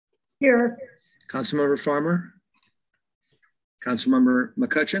Here. Councilmember Farmer. Councilmember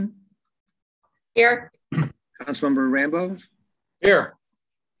McCutcheon. Here. Councilmember Rambo. Here.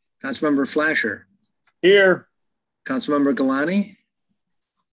 Councilmember Flasher. Here. Councilmember Galani.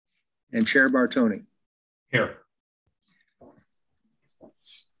 And Chair Bartoni. Here.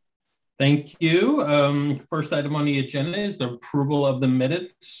 Thank you. First item on the agenda is the approval of the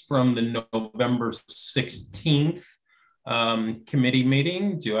minutes from the November 16th committee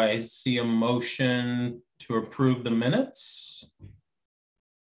meeting. Do I see a motion to approve the minutes?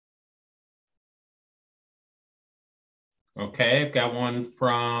 Okay, I've got one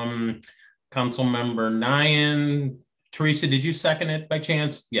from Councilmember Nyan. Teresa, did you second it by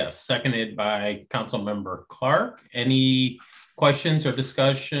chance? Yes, seconded by Councilmember Clark. Any questions or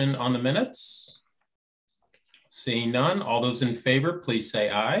discussion on the minutes? Seeing none, all those in favor, please say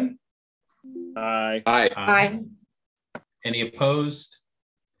aye. Aye. Aye. Aye. Any opposed?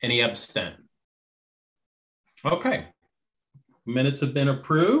 Any abstain? Okay, minutes have been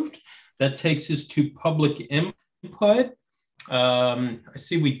approved. That takes us to public input. I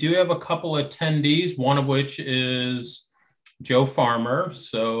see we do have a couple attendees, one of which is Joe Farmer.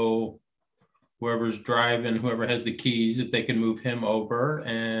 So whoever's driving, whoever has the keys, if they can move him over.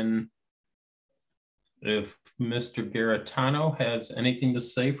 And if Mr. Garitano has anything to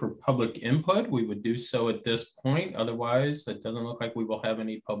say for public input, we would do so at this point. Otherwise, it doesn't look like we will have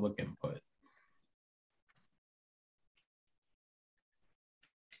any public input.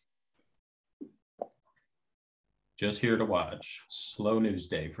 Just here to watch. Slow news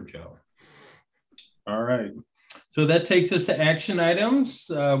day for Joe. All right. So that takes us to action items.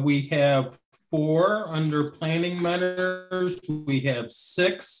 We have 4 under planning matters. We have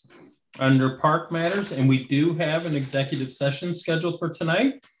 6 under park matters, and we do have an executive session scheduled for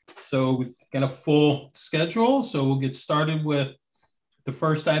tonight. So we've got a full schedule. So we'll get started with the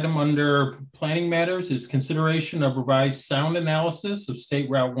first item under planning matters is consideration of revised sound analysis of State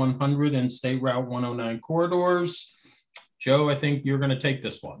Route 100 and State Route 109 corridors. Joe, I think you're going to take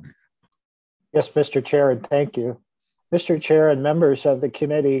this one. Yes, Mr. Chair, and thank you. Mr. Chair and members of the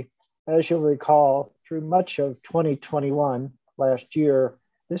committee, as you'll recall, through much of 2021, last year,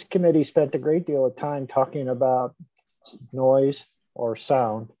 this committee spent a great deal of time talking about noise or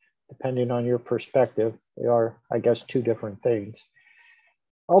sound, depending on your perspective. They are, I guess, 2 different things.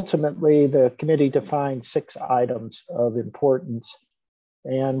 Ultimately, the committee defined 6 items of importance.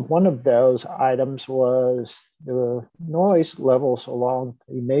 And one of those items was the noise levels along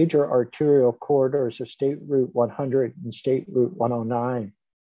the major arterial corridors of State Route 100 and State Route 109.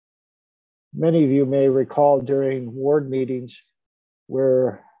 Many of you may recall during ward meetings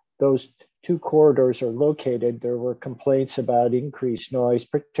where those 2 corridors are located, there were complaints about increased noise,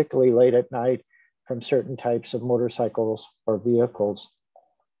 particularly late at night from certain types of motorcycles or vehicles.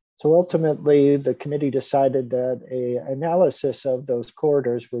 So ultimately, the committee decided that an analysis of those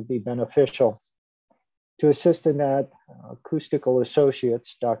corridors would be beneficial. To assist in that, Acoustical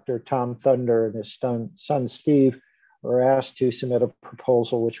Associates, Dr. Tom Thunder and his son Steve, were asked to submit a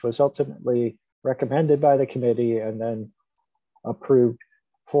proposal, which was ultimately recommended by the committee and then approved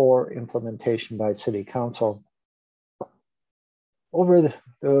for implementation by City Council. Over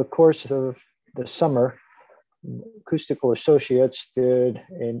the course of the summer, Acoustical Associates did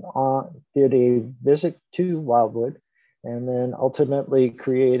a visit to Wildwood and then ultimately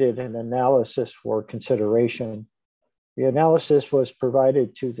created an analysis for consideration. The analysis was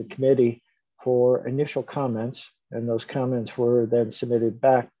provided to the committee for initial comments, and those comments were then submitted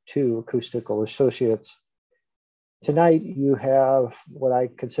back to Acoustical Associates. Tonight, you have what I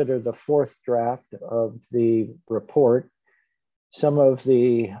consider the 4th draft of the report. Some of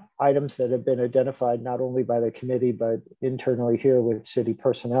the items that have been identified not only by the committee, but internally here with city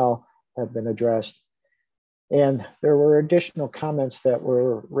personnel have been addressed. And there were additional comments that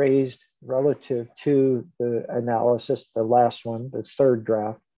were raised relative to the analysis, the last one, the 3rd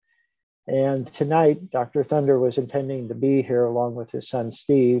draft. And tonight, Dr. Thunder was intending to be here along with his son,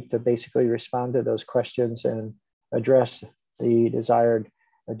 Steve, to basically respond to those questions and address the desired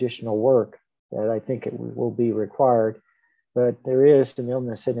additional work that I think it will be required. But there is an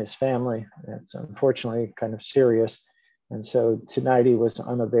illness in his family that's unfortunately kind of serious. And so tonight he was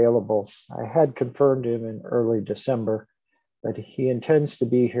unavailable. I had confirmed him in early December, but he intends to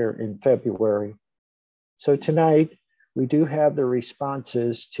be here in February. So tonight we do have the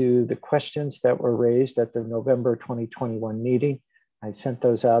responses to the questions that were raised at the November 2021 meeting. I sent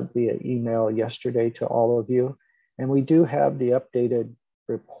those out via email yesterday to all of you. And we do have the updated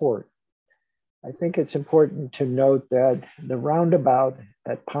report. I think it's important to note that the roundabout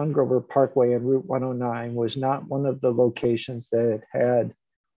at Pond Grover Parkway and Route 109 was not one of the locations that had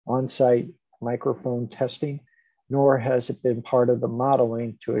on-site microphone testing, nor has it been part of the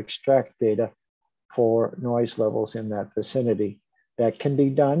modeling to extract data for noise levels in that vicinity. That can be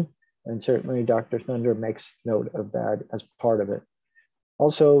done, and certainly Dr. Thunder makes note of that as part of it.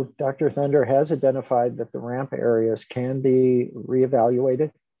 Also, Dr. Thunder has identified that the ramp areas can be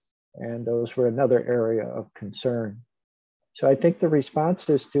reevaluated, and those were another area of concern. So I think the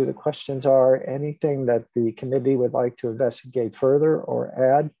responses to the questions are anything that the committee would like to investigate further or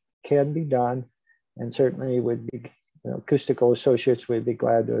add can be done, and certainly would be, Acoustical Associates would be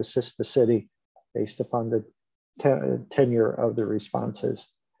glad to assist the city based upon the tenure of the responses.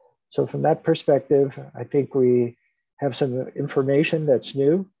 So from that perspective, I think we have some information that's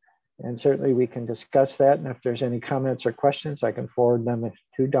new, and certainly we can discuss that. And if there's any comments or questions, I can forward them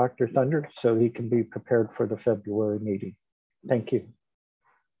to Dr. Thunder so he can be prepared for the February meeting. Thank you.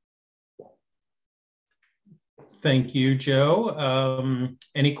 Thank you, Joe.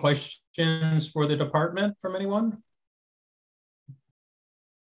 Any questions for the department from anyone?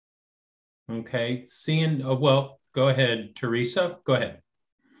 Okay, seeing, well, go ahead, Teresa, go ahead.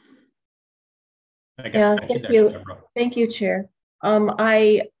 Thank you. Thank you, Chair.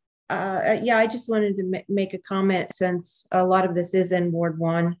 I just wanted to make a comment since a lot of this is in Ward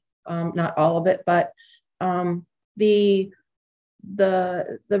 1, not all of it, but the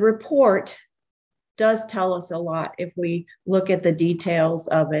report does tell us a lot if we look at the details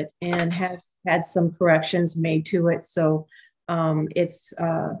of it, and has had some corrections made to it. So it's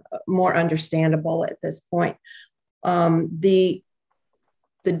more understandable at this point.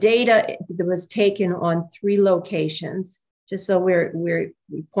 The data that was taken on 3 locations, just so we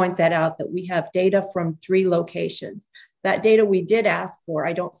point that out, that we have data from 3 locations. That data we did ask for,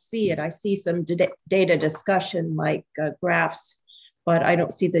 I don't see it. I see some data discussion like graphs, but I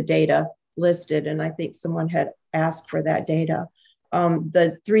don't see the data listed. And I think someone had asked for that data.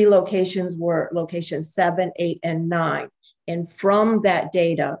 The 3 locations were locations 7, 8, and 9. And from that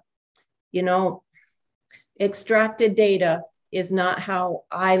data, extracted data is not how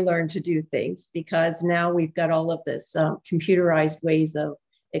I learned to do things, because now we've got all of this computerized ways of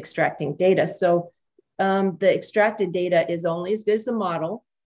extracting data. So the extracted data is only as good as the model,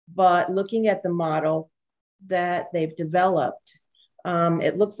 but looking at the model that they've developed,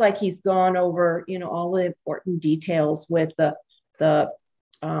 it looks like he's gone over, all the important details with the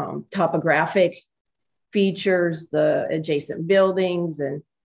topographic features, the adjacent buildings, and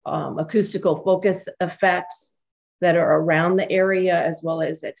acoustical focus effects that are around the area, as well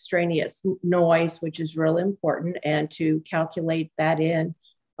as extraneous noise, which is really important, and to calculate that in.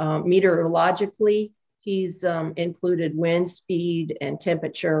 Meteorologically, he's included wind speed and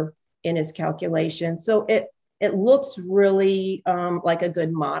temperature in his calculation. So it looks really like a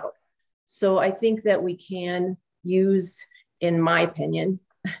good model. So I think that we can use, in my opinion,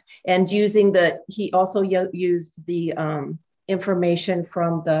 and he also used the information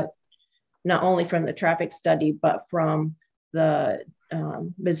from not only from the traffic study, but from the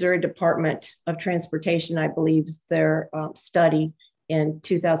Missouri Department of Transportation, I believe, their study in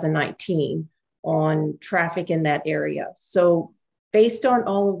 2019 on traffic in that area. So based on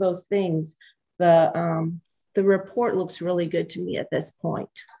all of those things, the report looks really good to me at this point.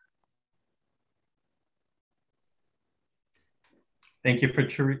 Thank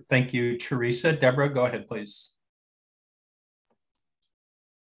you, Teresa. Deborah, go ahead, please.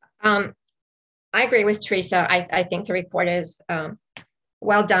 I agree with Teresa. I think the report is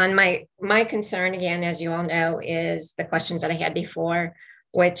well done. My concern, again, as you all know, is the questions that I had before,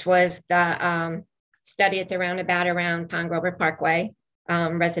 which was the study at the roundabout around Pine Grover Parkway.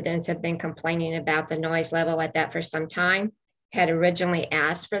 Residents have been complaining about the noise level at that for some time. Had originally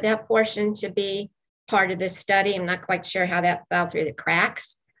asked for that portion to be part of this study. I'm not quite sure how that fell through the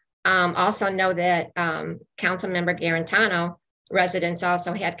cracks. Also know that Councilmember Garantano, residents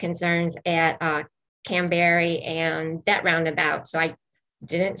also had concerns at Canberry and that roundabout. So I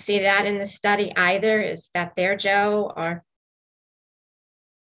didn't see that in the study either. Is that there, Joe? Or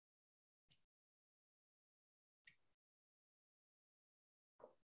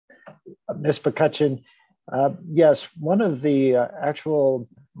Ms. McCutcheon, yes, one of the actual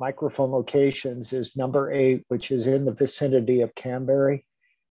microphone locations is number 8, which is in the vicinity of Canberry.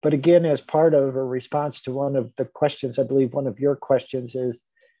 But again, as part of a response to one of the questions, I believe one of your questions is,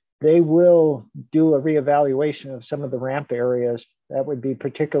 they will do a reevaluation of some of the ramp areas. That would be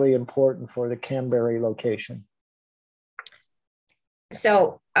particularly important for the Canberry location.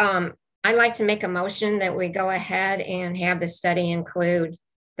 So I'd like to make a motion that we go ahead and have the study include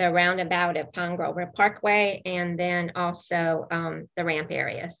the roundabout at Pine Grover Parkway, and then also the ramp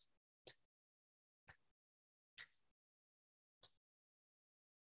areas.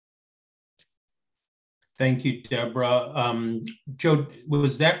 Thank you, Deborah. Joe,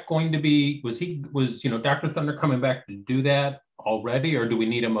 was that going to be, was Dr. Thunder coming back to do that already, or do we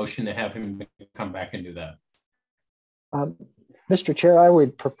need a motion to have him come back and do that? Mr. Chair, I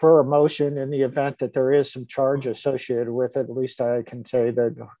would prefer a motion in the event that there is some charge associated with it. At least I can say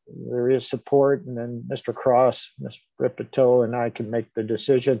that there is support, and then Mr. Cross, Ms. Ripito, and I can make the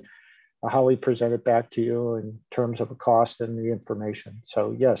decision how we present it back to you in terms of a cost and the information.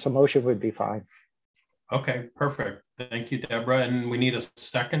 So yes, a motion would be fine. Okay, perfect. Thank you, Deborah. And we need a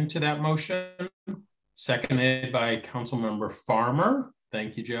second to that motion. Seconded by Councilmember Farmer.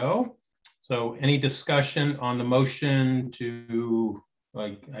 Thank you, Joe. So any discussion on the motion to,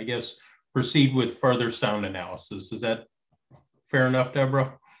 I guess, proceed with further sound analysis? Is that fair enough,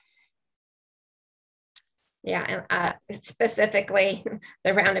 Deborah? Yeah, specifically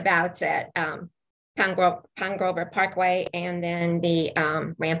the roundabouts at Pine Grover Parkway and then the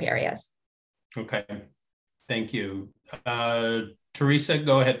ramp areas. Okay, thank you. Teresa,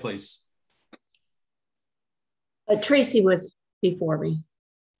 go ahead, please. Tracy was before me.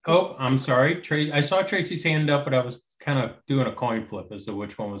 Oh, I'm sorry. I saw Tracy's hand up, but I was kind of doing a coin flip as to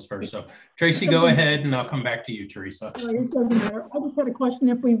which one was first. So Tracy, go ahead and I'll come back to you, Teresa. I just had a question.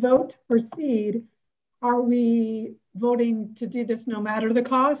 If we vote to proceed, are we voting to do this no matter the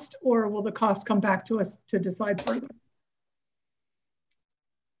cost, or will the cost come back to us to decide further?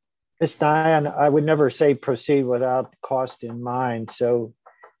 Ms. Diane, I would never say proceed without cost in mind. So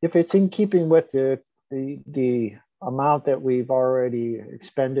if it's in keeping with the amount that we've already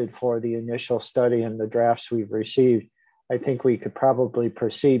expended for the initial study and the drafts we've received, I think we could probably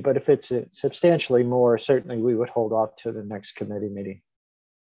proceed. But if it's substantially more, certainly we would hold off to the next committee meeting.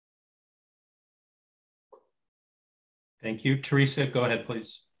 Thank you. Teresa, go ahead,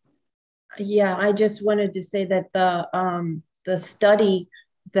 please. Yeah, I just wanted to say that the study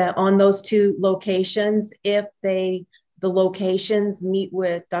that on those two locations, if the locations meet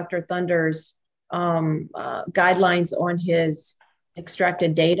with Dr. Thunder's guidelines on his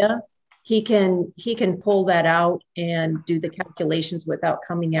extracted data, he can pull that out and do the calculations without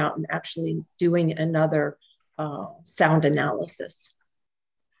coming out and actually doing another sound analysis.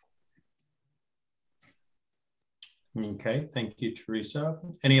 Okay, thank you, Teresa.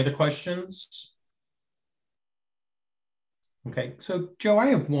 Any other questions? Okay, so Joe, I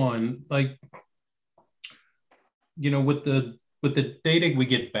have one. With the data we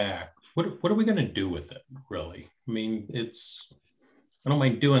get back, what are we going to do with it, really? I mean, I don't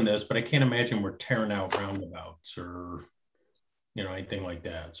mind doing this, but I can't imagine we're tearing out roundabouts or, anything like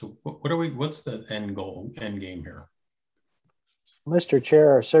that. So what's the end game here? Mr.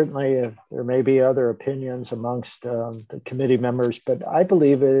 Chair, certainly there may be other opinions amongst the committee members, but I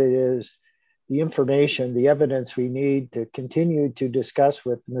believe it is the information, the evidence we need to continue to discuss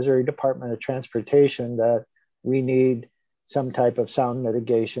with the Missouri Department of Transportation that we need some type of sound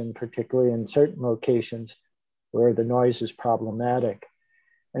mitigation, particularly in certain locations where the noise is problematic.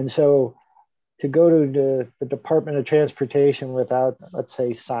 And so to go to the Department of Transportation without, let's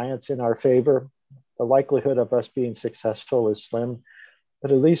say, science in our favor, the likelihood of us being successful is slim.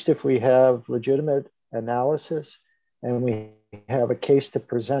 But at least if we have legitimate analysis and we have a case to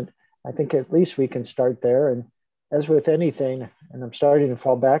present, I think at least we can start there. And as with anything, and I'm starting to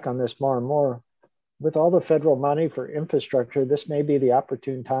fall back on this more and more, with all the federal money for infrastructure, this may be the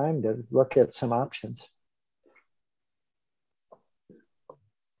opportune time to look at some options.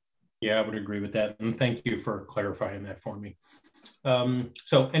 Yeah, I would agree with that. And thank you for clarifying that for me.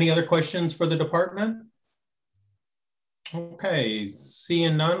 So any other questions for the department? Okay,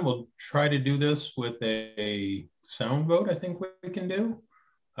 seeing none, we'll try to do this with a sound vote, I think we can do.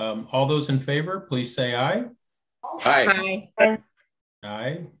 All those in favor, please say aye. Aye. Aye.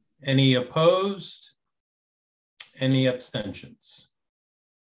 Aye. Any opposed? Any abstentions?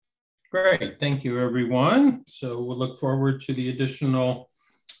 Great, thank you everyone. So we'll look forward to the additional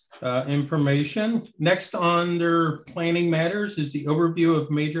information. Next under planning matters is the overview of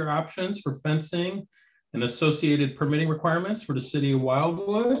major options for fencing and associated permitting requirements for the city of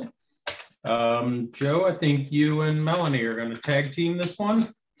Wildwood. Joe, I think you and Melanie are going to tag team this one.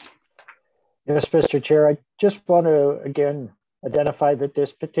 Yes, Mr. Chair, I just want to again identify that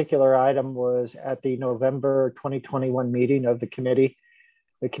this particular item was at the November 2021 meeting of the committee.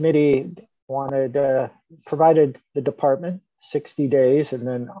 The committee provided the department 60 days, and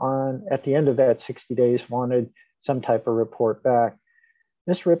then at the end of that 60 days wanted some type of report back.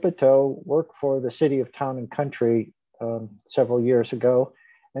 Ms. Ripito worked for the City of Town and Country several years ago,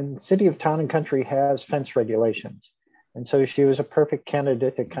 and the City of Town and Country has fence regulations. And so she was a perfect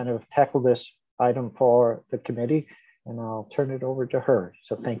candidate to kind of tackle this item for the committee, and I'll turn it over to her.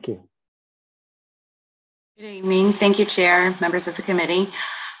 So thank you. Good evening. Thank you, Chair, members of the committee.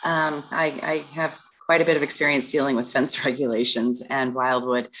 I have quite a bit of experience dealing with fence regulations, and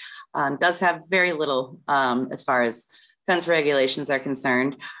Wildwood does have very little as far as fence regulations are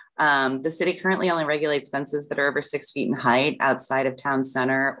concerned. The city currently only regulates fences that are over 6 feet in height outside of town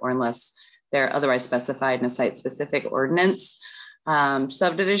center, or unless they're otherwise specified in a site-specific ordinance.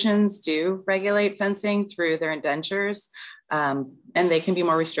 Subdivisions do regulate fencing through their indentures, and they can be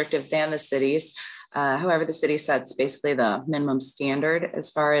more restrictive than the cities. However, the city sets basically the minimum standard as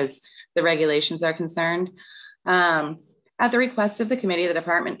far as the regulations are concerned. At the request of the committee, the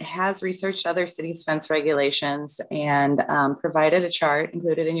department has researched other cities' fence regulations and provided a chart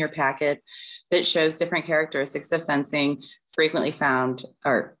included in your packet that shows different characteristics of fencing frequently found,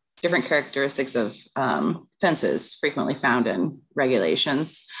 or different characteristics of fences frequently found in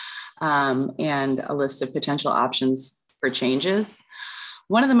regulations, and a list of potential options for changes.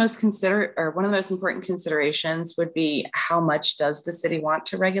 One of the most important considerations would be how much does the city want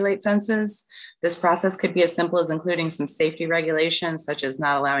to regulate fences? This process could be as simple as including some safety regulations, such as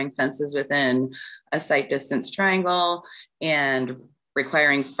not allowing fences within a sight distance triangle and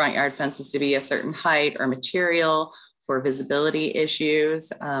requiring front yard fences to be a certain height or material for visibility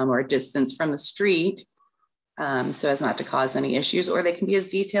issues, or distance from the street, so as not to cause any issues. Or they can be as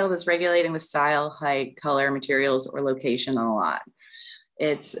detailed as regulating the style, height, color, materials, or location on a lot.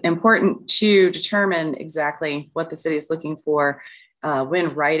 It's important to determine exactly what the city is looking for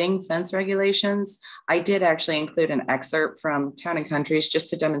when writing fence regulations. I did actually include an excerpt from Town and Countries just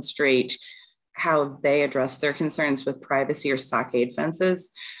to demonstrate how they address their concerns with privacy or stockade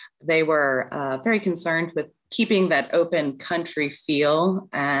fences. They were very concerned with keeping that open country feel.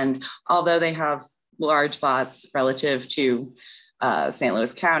 And although they have large lots relative to St.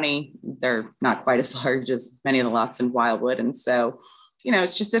 Louis County, they're not quite as large as many of the lots in Wildwood. And so, you know,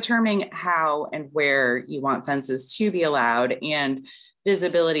 it's just determining how and where you want fences to be allowed and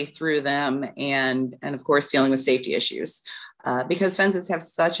visibility through them, and of course, dealing with safety issues. Because fences have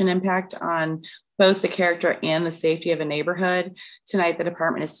such an impact on both the character and the safety of a neighborhood. Tonight, the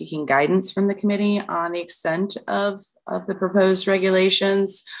department is seeking guidance from the committee on the extent of the proposed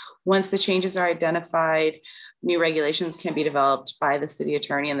regulations. Once the changes are identified, new regulations can be developed by the city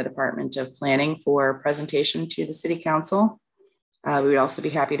attorney and the Department of Planning for presentation to the city council. We would also be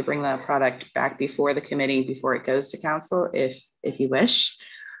happy to bring the product back before the committee before it goes to council if you wish.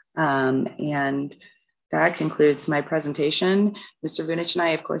 And that concludes my presentation. Mr. Vujnic and I,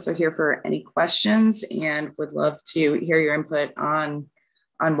 of course, are here for any questions and would love to hear your input on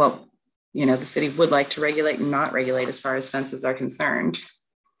what, you know, the city would like to regulate and not regulate as far as fences are concerned.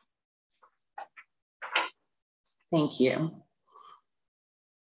 Thank you.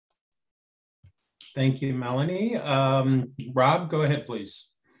 Thank you, Melanie. Rob, go ahead, please.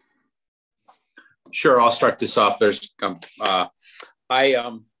 Sure, I'll start this off. There's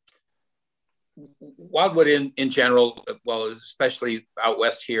Wildwood in general, well, especially out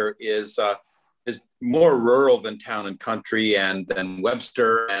west here, is more rural than Town and Country and then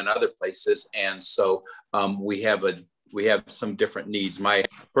Webster and other places, and so we have some different needs. My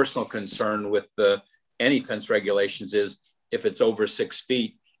personal concern with any fence regulations is if it's over 6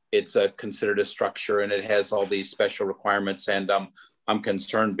 feet, it's considered a structure and it has all these special requirements. And I'm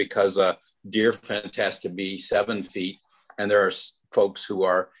concerned because a deer fence has to be 7 feet, and there are folks who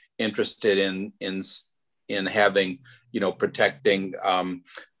are interested in having, you know, protecting,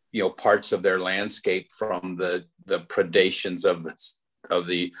 you know, parts of their landscape from the predations of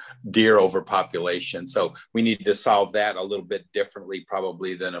the deer overpopulation. So we need to solve that a little bit differently,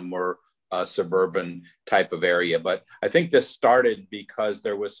 probably than a more suburban type of area. But I think this started because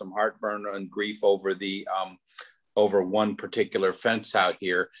there was some heartburn and grief over over one particular fence out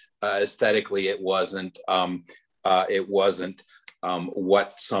here. Aesthetically, it wasn't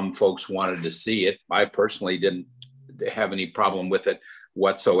what some folks wanted to see. I personally didn't have any problem with it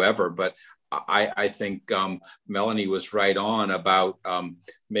whatsoever, but I think Melanie was right on about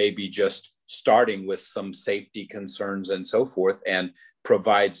maybe just starting with some safety concerns and so forth, and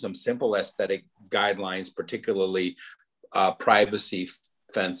provide some simple aesthetic guidelines, particularly privacy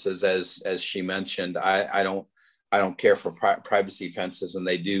fences, as she mentioned. I don't care for privacy fences, and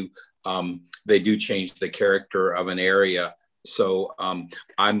they do change the character of an area. So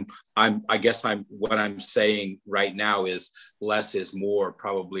I guess what I'm saying right now is less is more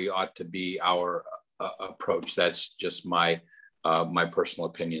probably ought to be our approach. That's just my personal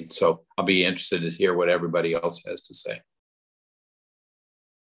opinion. So I'll be interested to hear what everybody else has to say.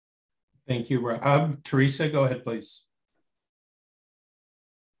 Thank you, Rob. Teresa, go ahead, please.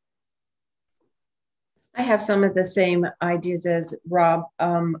 I have some of the same ideas as Rob.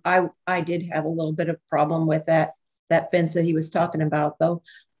 I did have a little bit of problem with that fence that he was talking about, though.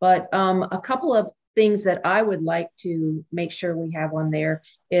 But a couple of things that I would like to make sure we have on there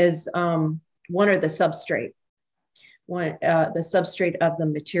is one are the substrate. The substrate of the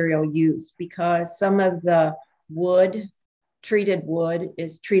material used, because some of the treated wood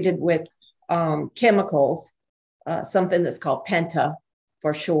is treated with chemicals, something that's called penta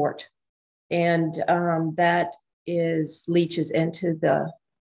for short. And that leaches into the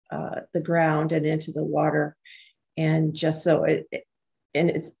ground and into the water. And just so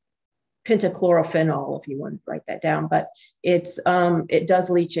it's pentachlorophenol, if you want to write that down, but it does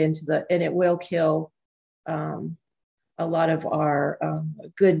leach into and it will kill a lot of our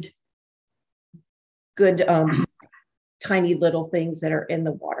good tiny little things that are in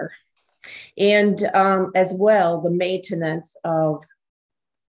the water. And as well, the maintenance of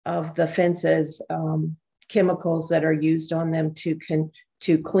the fences, chemicals that are used on them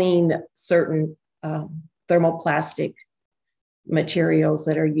to clean certain thermoplastic materials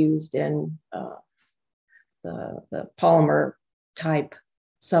that are used in the polymer type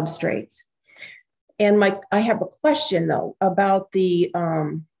substrates. And I have a question though about the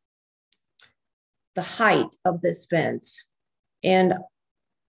height of this fence. And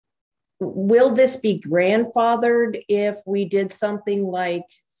will this be grandfathered if we did something like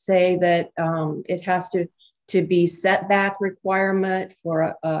say that it has to be setback requirement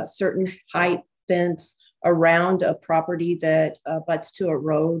for a certain height fence around a property that butts to a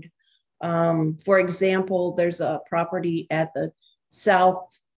road? For example, there's a property at the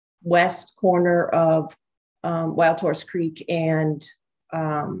southwest corner of Wild Horse Creek and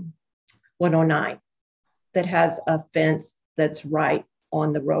 109 that has a fence that's right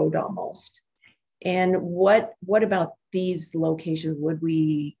on the road almost. And what about these locations? Would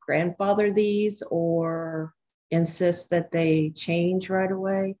we grandfather these or insist that they change right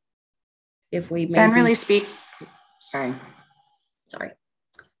away? If we generally speak, sorry,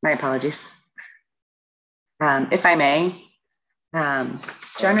 my apologies. If I may,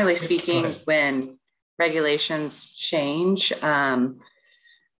 generally speaking, when regulations change,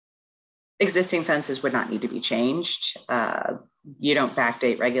 existing fences would not need to be changed. You don't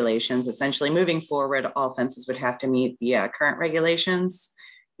backdate regulations. Essentially, moving forward, all fences would have to meet the current regulations,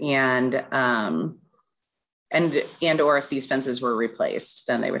 and or if these fences were replaced,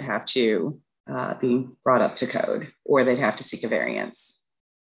 then they would have to be brought up to code, or they'd have to seek a variance.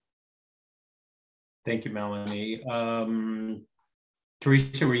 Thank you, Melanie.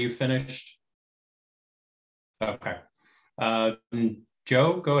 Teresa, were you finished? Okay.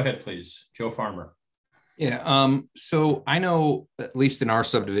 Joe, go ahead, please. Joe Farmer. Yeah. So I know, at least in our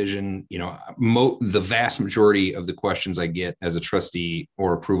subdivision, you know, the vast majority of the questions I get as a trustee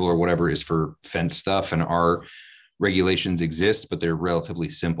or approval or whatever is for fence stuff, and our regulations exist, but they're relatively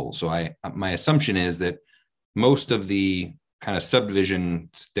simple. So my assumption is that most of the kind of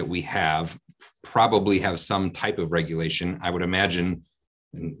subdivisions that we have probably have some type of regulation. I would imagine,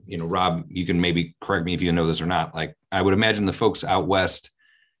 and you know, Rob, you can maybe correct me if you know this or not. Like, I would imagine the folks out west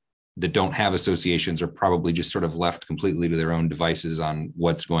that don't have associations are probably just sort of left completely to their own devices on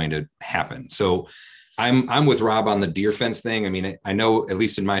what's going to happen. So I'm with Rob on the deer fence thing. I mean, I know at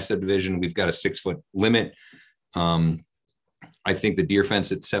least in my subdivision, we've got a 6-foot limit. I think the deer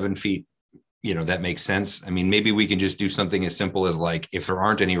fence at 7 feet, you know, that makes sense. I mean, maybe we can just do something as simple as, like, if there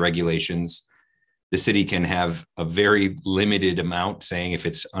aren't any regulations, the city can have a very limited amount saying if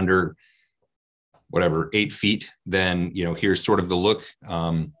it's under whatever 8 feet, then, you know, here's sort of the look.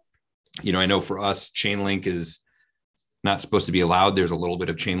 You know, I know for us, chain link is not supposed to be allowed. There's a little bit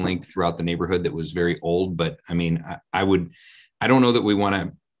of chain link throughout the neighborhood that was very old, but I mean, I don't know that we want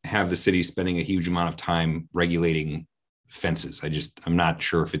to have the city spending a huge amount of time regulating fences. I'm not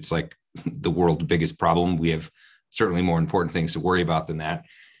sure if it's like the world's biggest problem. We have certainly more important things to worry about than that.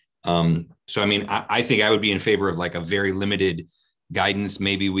 So, I mean, I think I would be in favor of like a very limited guidance.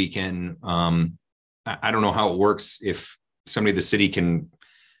 Maybe we can, I don't know how it works, if somebody, the city can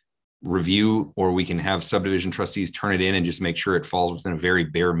review, or we can have subdivision trustees turn it in and just make sure it falls within a very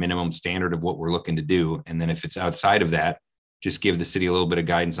bare minimum standard of what we're looking to do. And then if it's outside of that, just give the city a little bit of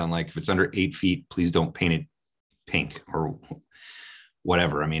guidance on, like, if it's under 8 feet, please don't paint it pink or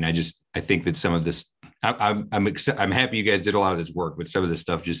whatever. I mean, I think that some of this, I'm happy you guys did a lot of this work, but some of this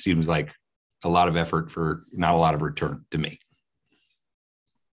stuff just seems like a lot of effort for not a lot of return to me.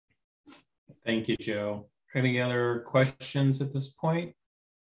 Thank you, Joe. Any other questions at this point?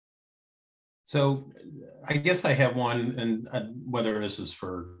 So I guess I have one, and whether this is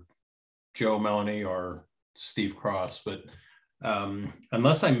for Joe, Melanie, or Steve Cross, but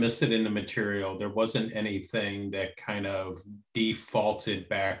unless I missed it in the material, there wasn't anything that kind of defaulted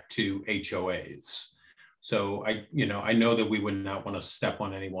back to HOAs. So I know that we would not want to step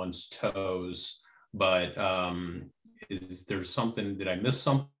on anyone's toes, but is there something, did I miss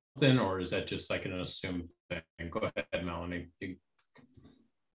something, or is that just like an assumed thing? Go ahead, Melanie.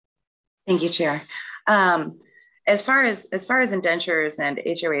 Thank you, Chair. As far as indentures and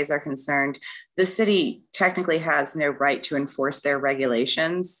HOAs are concerned, the city technically has no right to enforce their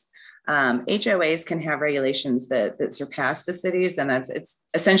regulations. HOAs can have regulations that surpass the cities, and it's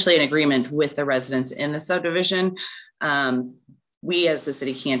essentially an agreement with the residents in the subdivision. We as the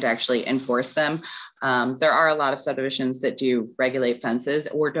city can't actually enforce them. There are a lot of subdivisions that do regulate fences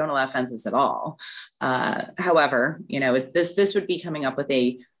or don't allow fences at all. However, this would be coming up with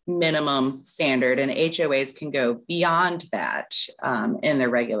a minimum standard, and HOAs can go beyond that in their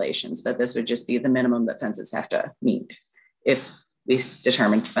regulations, but this would just be the minimum that fences have to meet if we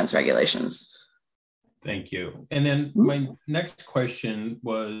determine fence regulations. Thank you. And then my next question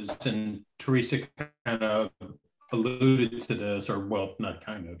was, and Teresa kind of alluded to this, or well, not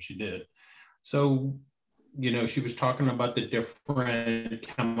kind of, she did. So, she was talking about the different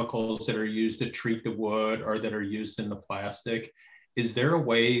chemicals that are used to treat the wood or that are used in the plastic. Is there a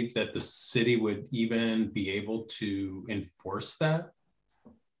way that the city would even be able to enforce that?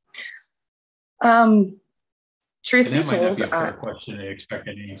 Truth be told, might not be a fair question to expect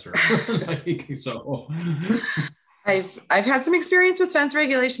an answer. So, I've had some experience with fence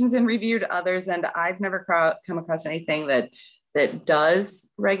regulations and reviewed others, and I've never come across anything that does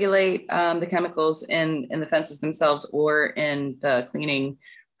regulate the chemicals in the fences themselves or in the cleaning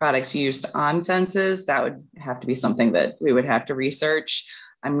products used on fences. That would have to be something that we would have to research.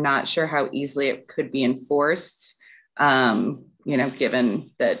 I'm not sure how easily it could be enforced, given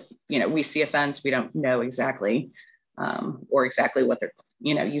that, we see a fence, we don't know exactly, or exactly what they're,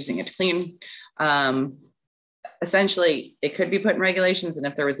 using it to clean. Essentially, it could be put in regulations, and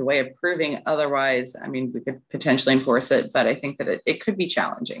if there was a way of proving otherwise, we could potentially enforce it, but I think that it could be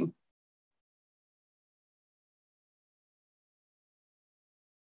challenging.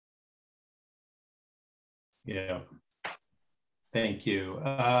 Yeah, thank you.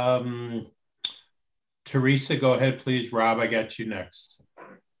 Teresa, go ahead, please. Rob, I got you next.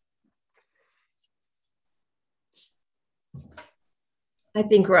 I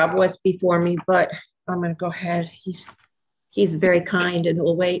think Rob was before me, but I'm going to go ahead. He's very kind and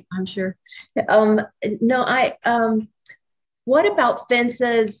will wait, I'm sure. What about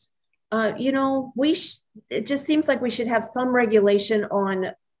fences? It just seems like we should have some regulation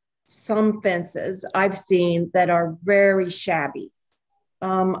on some fences I've seen that are very shabby.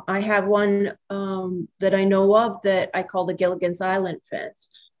 I have one that I know of that I call the Gilligan's Island fence,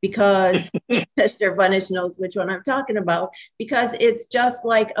 because Mr. Bunish knows which one I'm talking about, because it's just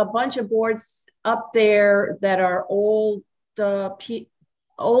like a bunch of boards up there that are old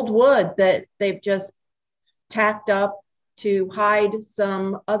wood that they've just tacked up to hide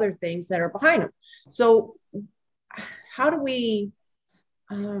some other things that are behind them. So how do we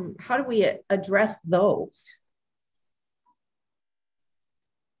address those?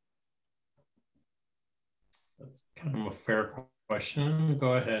 That's kind of a fair question.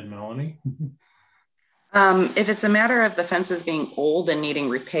 Go ahead, Melanie. If it's a matter of the fences being old and needing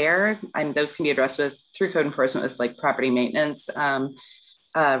repair, those can be addressed through code enforcement with like property maintenance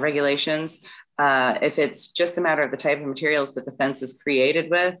regulations. If it's just a matter of the type of materials that the fence is created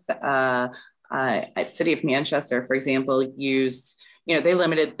with, City of Manchester, for example, used, they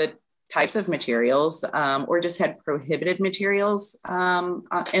limited the types of materials or just had prohibited materials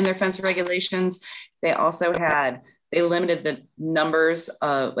in their fence regulations. They also they limited the numbers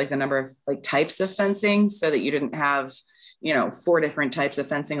of the number of types of fencing, so that you didn't have, 4 different types of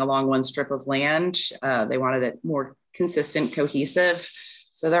fencing along one strip of land. They wanted it more consistent, cohesive.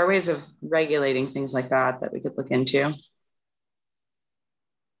 So there are ways of regulating things like that we could look into.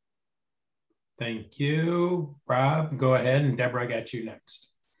 Thank you. Rob, go ahead. And Deborah, I got you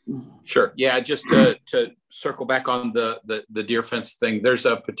next. Sure. Yeah, just to circle back on the deer fence thing, there's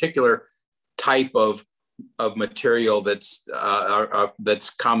a particular type of material that's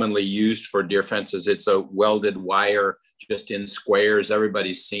commonly used for deer fences. It's a welded wire just in squares.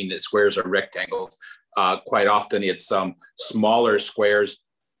 Everybody's seen it. Squares or rectangles. Quite often it's smaller squares,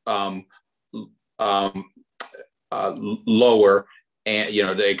 lower, and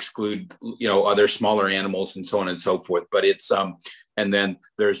to exclude other smaller animals and so on and so forth. But it's and then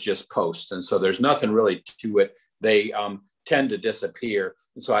there's just posts, and so there's nothing really to it. They tend to disappear,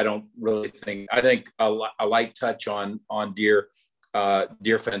 and so I don't really think. I think a light touch on deer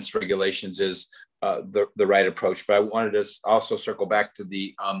fence regulations is the right approach. But I wanted to also circle back to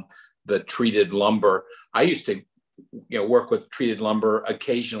the treated lumber. I used to work with treated lumber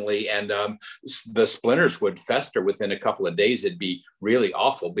occasionally, and the splinters would fester within a couple of days. It'd be really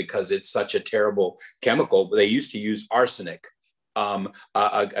awful because it's such a terrible chemical. They used to use arsenic, some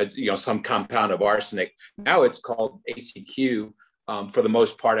compound of arsenic. Now it's called ACQ. For the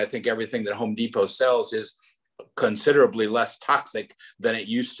most part, I think everything that Home Depot sells is considerably less toxic than it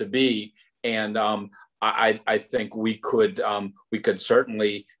used to be. And I think we could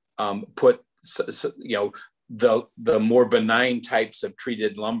certainly put the more benign types of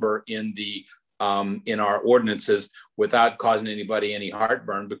treated lumber in our ordinances without causing anybody any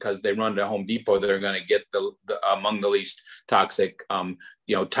heartburn, because they run to Home Depot, they're going to get the among the least toxic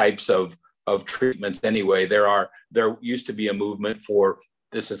types of treatments anyway. There used to be a movement for,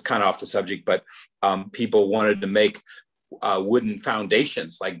 this is kind of off the subject, but people wanted to make wooden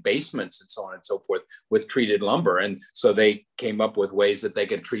foundations like basements and so on and so forth with treated lumber. And so they came up with ways that they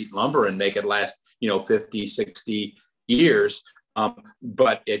could treat lumber and make it last, 50, 60 years.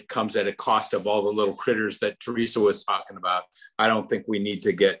 But it comes at a cost of all the little critters that Teresa was talking about. I don't think we need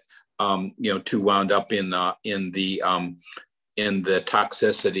to get, too wound up in the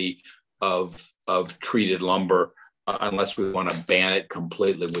toxicity of treated lumber, unless we want to ban it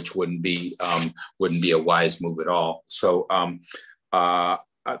completely, which wouldn't be a wise move at all. So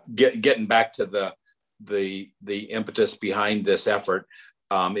getting back to the impetus behind this effort,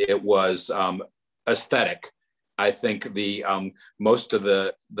 it was aesthetic. I think the most of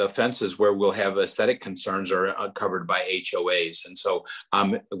the fences where we'll have aesthetic concerns are covered by HOAs, and so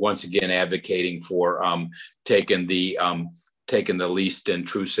I'm once again advocating for taking the least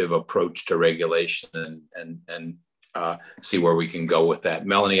intrusive approach to regulation and see where we can go with that.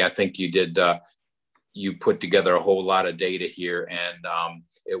 Melanie, I think you put together a whole lot of data here, and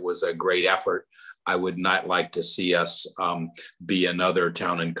it was a great effort. I would not like to see us be another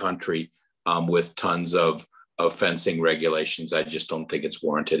Town and Country with tons of fencing regulations. I just don't think it's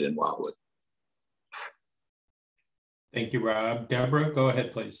warranted in Wildwood. Thank you, Rob. Deborah, go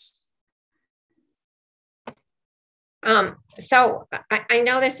ahead, please. So I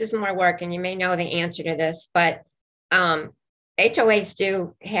know this is more work, and you may know the answer to this, but HOAs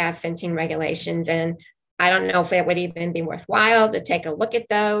do have fencing regulations, and I don't know if it would even be worthwhile to take a look at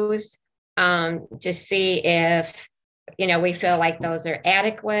those to see if, we feel like those are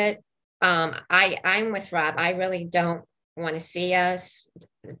adequate. I'm with Rob. I really don't want to see us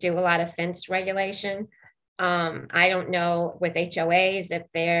do a lot of fence regulation. I don't know with HOAs if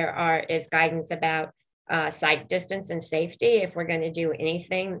there is guidance about site distance and safety. If we're going to do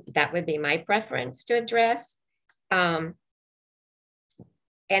anything, that would be my preference to address. And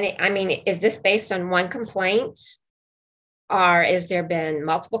is this based on one complaint, or has there been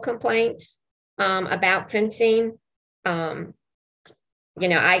multiple complaints about fencing? I'm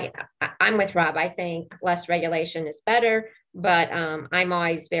with Rob. I think less regulation is better, but I'm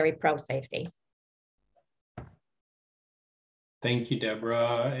always very pro safety. Thank you,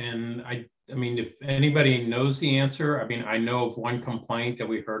 Deborah. And I mean, if anybody knows the answer, I know of one complaint that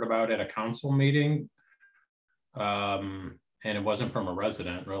we heard about at a council meeting, and it wasn't from a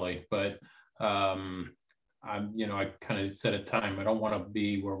resident really, but I kind of said at the time, I don't want to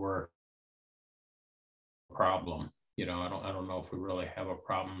be where we're a problem. I don't know if we really have a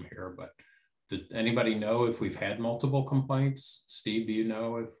problem here, but does anybody know if we've had multiple complaints? Steve, do you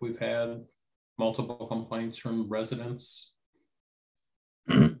know if we've had multiple complaints from residents?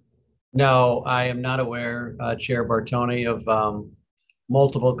 No, I am not aware, Chair Bartoni, of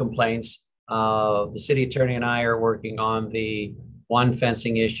multiple complaints. The city attorney and I are working on the one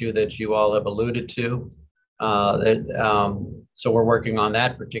fencing issue that you all have alluded to. So we're working on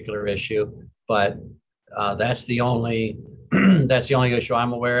that particular issue, but that's the only issue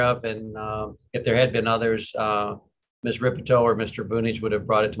I'm aware of. And if there had been others, Ms. Ripito or Mr. Vunich would have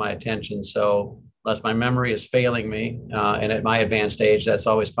brought it to my attention. So unless my memory is failing me, and at my advanced age, that's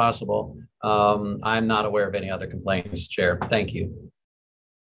always possible, I'm not aware of any other complaints, Chair. Thank you.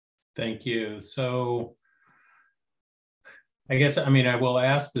 Thank you. So I guess, I will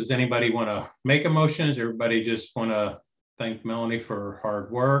ask, does anybody want to make a motion? Does everybody just want to thank Melanie for her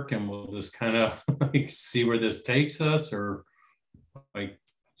hard work, and we'll just kind of see where this takes us? Or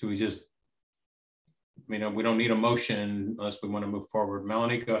do we just, we don't need a motion unless we want to move forward.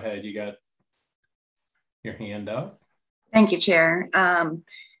 Melanie, go ahead. You got your hand up. Thank you, Chair.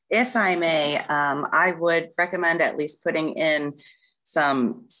 If I may, I would recommend at least putting in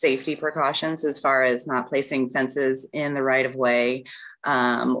some safety precautions as far as not placing fences in the right of way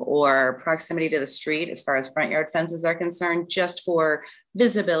or proximity to the street as far as front yard fences are concerned, just for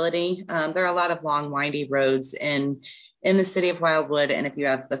visibility. There are a lot of long, windy roads in the city of Wildwood, and if you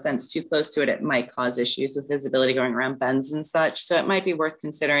have the fence too close to it, it might cause issues with visibility going around bends and such. So it might be worth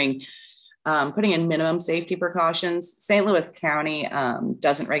considering putting in minimum safety precautions. St. Louis County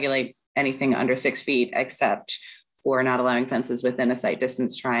doesn't regulate anything under 6 feet except for not allowing fences within a sight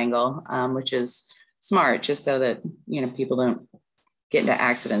distance triangle, which is smart, just so that, you know, people don't get into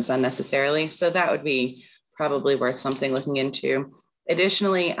accidents unnecessarily. So that would be probably worth something looking into.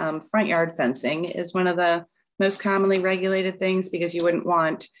 Additionally, front yard fencing is one of the most commonly regulated things, because you wouldn't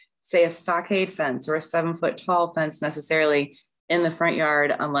want, say, a stockade fence or a 7 foot tall fence necessarily in the front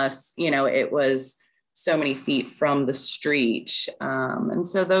yard unless, you know, it was so many feet from the street. And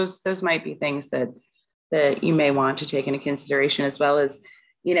so those might be things that you may want to take into consideration, as well as,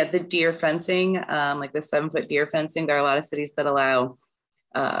 you know, the deer fencing, like the 7 foot deer fencing. There are a lot of cities that allow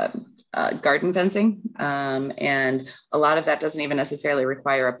garden fencing, and a lot of that doesn't even necessarily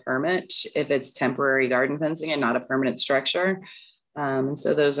require a permit if it's temporary garden fencing and not a permanent structure. And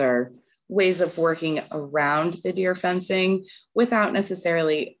so those are ways of working around the deer fencing without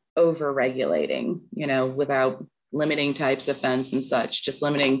necessarily over regulating, you know, without limiting types of fence and such, just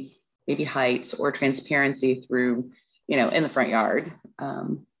limiting maybe heights or transparency through, you know, in the front yard.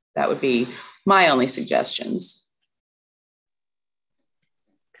 That would be my only suggestions.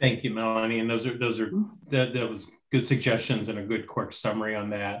 Thank you, Melanie. And that was good suggestions and a good quick summary on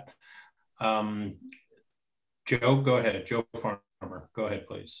that. Joe, go ahead. Joe Farmer, go ahead,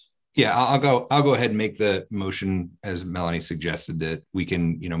 please. Yeah, I'll go ahead and make the motion as Melanie suggested, that we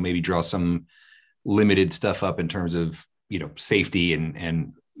can, you know, maybe draw some limited stuff up in terms of, you know, safety,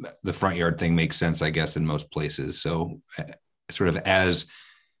 and the front yard thing makes sense, I guess, in most places. So sort of as,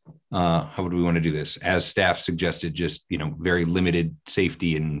 how would we want to do this? As staff suggested, just, you know, very limited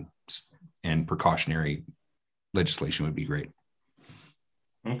safety and precautionary legislation would be great.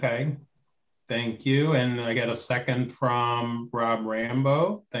 Okay. Thank you. And I got a second from Rob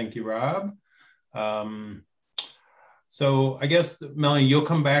Rambo. Thank you, Rob. So I guess, Melanie, you'll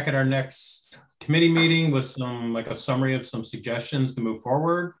come back at our next committee meeting with some, like a summary of some suggestions to move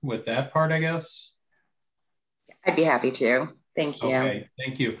forward with that part, I guess. I'd be happy to. Thank you. Okay,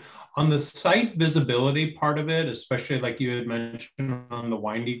 thank you. On the site visibility part of it, especially like you had mentioned on the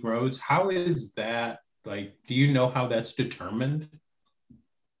winding roads, how is that, like, do you know how that's determined?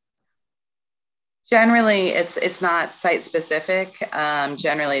 Generally, it's not site specific.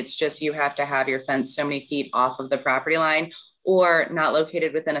 Generally, it's just you have to have your fence so many feet off of the property line or not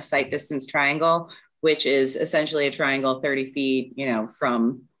located within a sight distance triangle, which is essentially a triangle 30 feet, you know,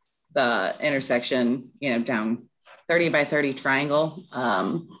 from the intersection, you know, down 30 by 30 triangle,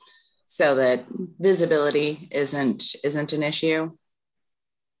 so that visibility isn't an issue.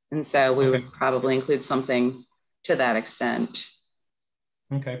 And so we would probably include something to that extent.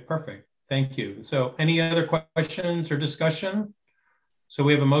 Okay, perfect. Thank you. So any other questions or discussion? So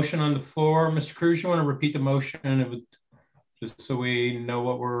we have a motion on the floor. Mr. Cruz, you want to repeat the motion just so we know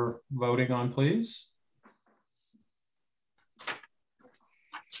what we're voting on, please?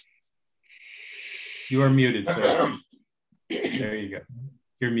 You are muted, sir. There you go.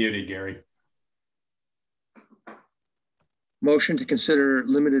 You're muted, Gary. Motion to consider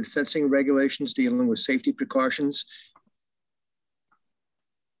limited fencing regulations dealing with safety precautions.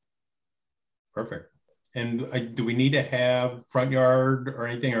 Perfect. And do we need to have front yard or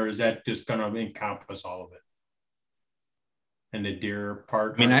anything, or is that just going to encompass all of it? And the deer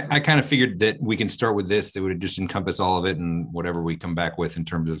part? I mean, I kind of figured that we can start with this, that would just encompass all of it, and whatever we come back with in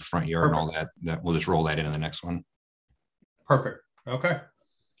terms of front yard and all that we'll just roll that into the next one. Perfect. Okay.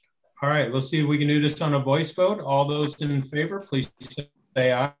 All right. Let's see if we can do this on a voice vote. All those in favor, please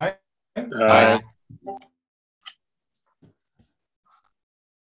say aye. Aye.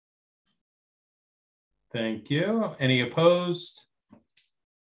 Thank you. Any opposed?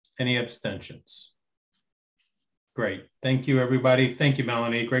 Any abstentions? Great. Thank you, everybody. Thank you,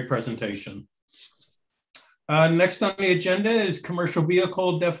 Melanie. Great presentation. Next on the agenda is commercial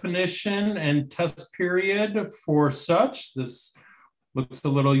vehicle definition and test period for such. This looks a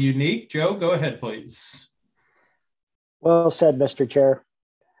little unique. Joe, go ahead, please. Well said, Mr. Chair.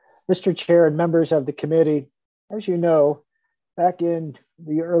 Mr. Chair and members of the committee, as you know, back in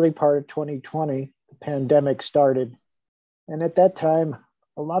the early part of 2020, the pandemic started. And at that time,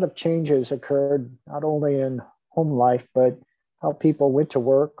 a lot of changes occurred, not only in home life, but how people went to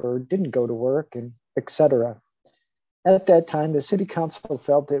work or didn't go to work, and et cetera. At that time, the City Council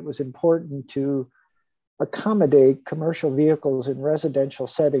felt it was important to accommodate commercial vehicles in residential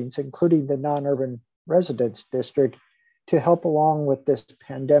settings, including the non-urban residence district, to help along with this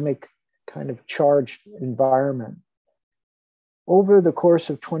pandemic kind of charged environment. Over the course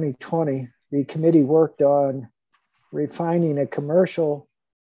of 2020, the committee worked on refining a commercial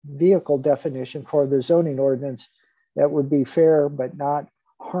vehicle definition for the zoning ordinance that would be fair but not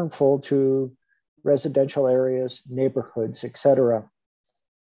harmful to residential areas, neighborhoods, etc.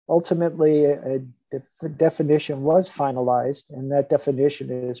 Ultimately, a definition was finalized, and that definition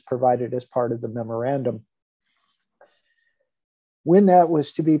is provided as part of the memorandum. When that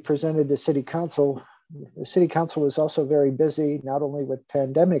was to be presented to City Council, the City Council was also very busy, not only with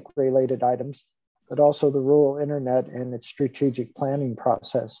pandemic-related items, but also the rural internet and its strategic planning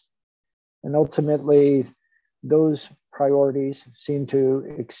process. And ultimately, those priorities seem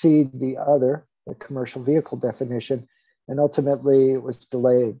to exceed the commercial vehicle definition, and ultimately it was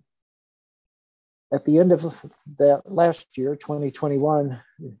delayed. At the end of that last year, 2021,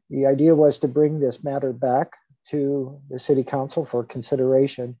 the idea was to bring this matter back to the City Council for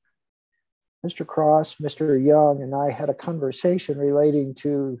consideration. Mr. Cross, Mr. Young, and I had a conversation relating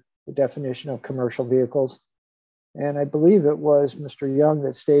to the definition of commercial vehicles. And I believe it was Mr. Young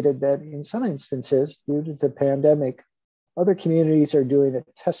that stated that in some instances, due to the pandemic, other communities are doing a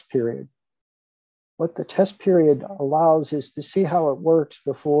test period. What the test period allows is to see how it works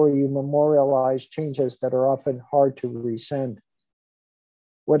before you memorialize changes that are often hard to rescind.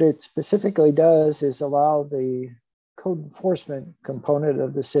 What it specifically does is allow the code enforcement component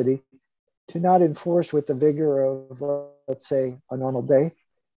of the city to not enforce with the vigor of, let's say, a normal day,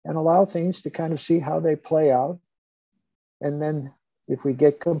 and allow things to kind of see how they play out. And then if we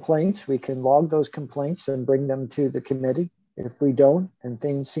get complaints, we can log those complaints and bring them to the committee. If we don't, and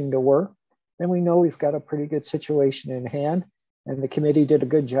things seem to work, then we know we've got a pretty good situation in hand, and the committee did a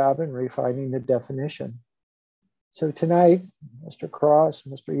good job in refining the definition. So tonight, Mr. Cross,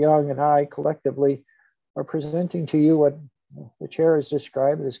 Mr. Young, and I collectively are presenting to you what the chair has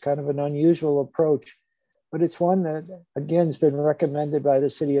described as kind of an unusual approach, but it's one that, again, has been recommended by the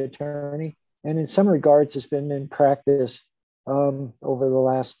city attorney, and in some regards has been in practice over the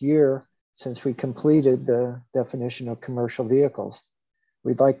last year since we completed the definition of commercial vehicles.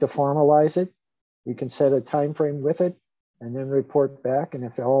 We'd like to formalize it. We can set a time frame with it and then report back, and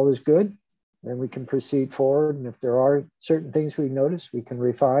if all is good, then we can proceed forward. And if there are certain things we notice, we can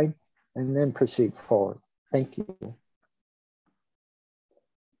refine and then proceed forward. Thank you.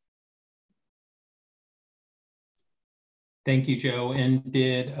 Thank you, Joe. And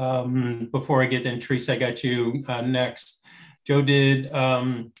did, before I get in, Teresa, I got you next. Joe, did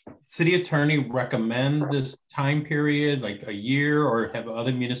city attorney recommend this time period, like a year, or have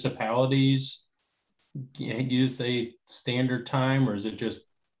other municipalities use a standard time, or is it just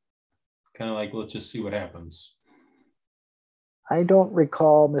kind of like, let's just see what happens? I don't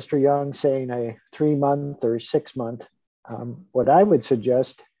recall Mr. Young saying a 3-month or 6-month. What I would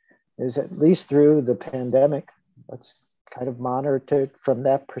suggest is at least through the pandemic, let's kind of monitor it from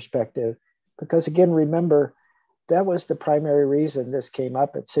that perspective. Because again, remember, that was the primary reason this came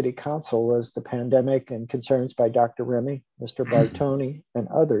up at City Council, was the pandemic and concerns by Dr. Remy, Mr. Bartoni, and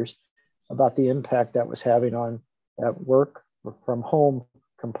others about the impact that was having on that work from home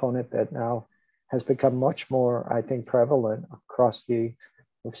component that now has become much more, I think, prevalent across the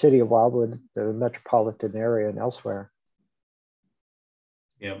city of Wildwood, the metropolitan area, and elsewhere.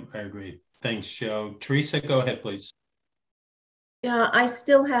 Yeah, I agree. Thanks, Joe. Teresa, go ahead, please. Yeah, I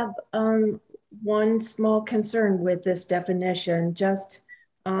still have one small concern with this definition. Just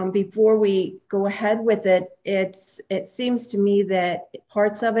before we go ahead with it, it seems to me that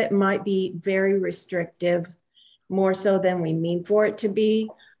parts of it might be very restrictive, more so than we mean for it to be.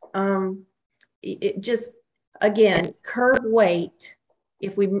 It just, again, curb weight,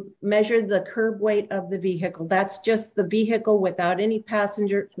 if we measure the curb weight of the vehicle, that's just the vehicle without any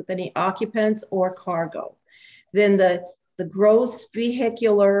passengers, with any occupants or cargo. Then the gross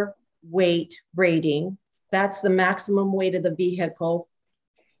vehicular weight rating, that's the maximum weight of the vehicle,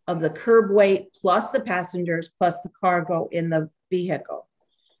 of the curb weight plus the passengers plus the cargo in the vehicle.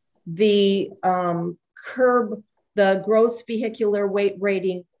 The gross vehicular weight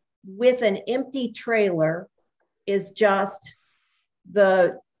rating with an empty trailer is just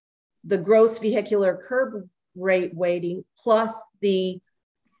the gross vehicular curb rate weighting plus the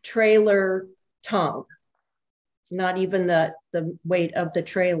trailer tongue, not even the weight of the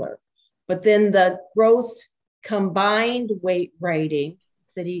trailer. But then the gross combined weight rating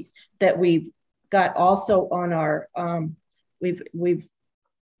that we've got also on our, we've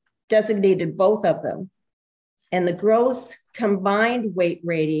designated both of them. And the gross combined weight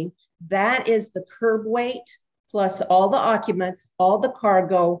rating, that is the curb weight plus all the occupants, all the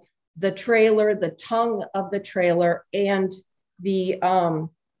cargo, the trailer, the tongue of the trailer, and the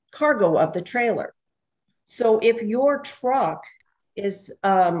cargo of the trailer. So if your truck is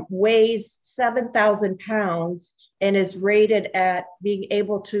weighs 7,000 pounds and is rated at being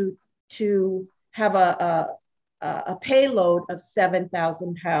able to have a payload of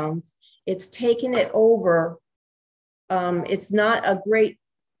 7,000 pounds, it's taken it over. It's not a great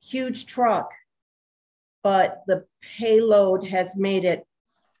huge truck, but the payload has made it,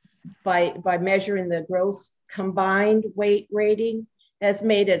 by measuring the gross combined weight rating, has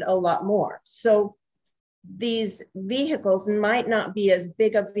made it a lot more. So these vehicles might not be as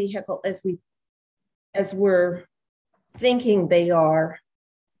big a vehicle as we're thinking they are,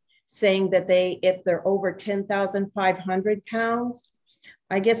 saying that if they're over 10,500 pounds.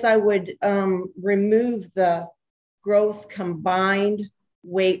 I guess I would remove the gross combined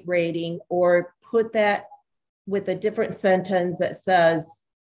weight rating, or put that with a different sentence that says,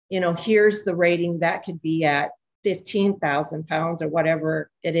 here's the rating that could be at 15,000 pounds or whatever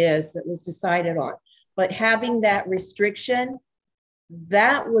it is that was decided on. But having that restriction,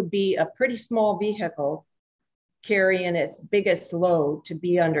 that would be a pretty small vehicle carrying its biggest load to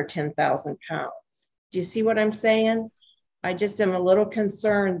be under 10,000 pounds. Do you see what I'm saying? I just am a little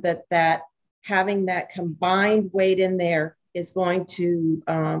concerned that having that combined weight in there is going to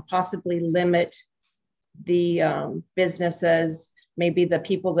possibly limit the businesses, maybe the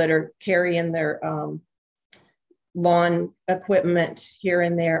people that are carrying their lawn equipment here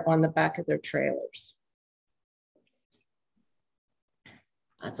and there on the back of their trailers.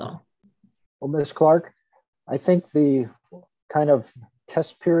 That's all. Well, Ms. Clark, I think the kind of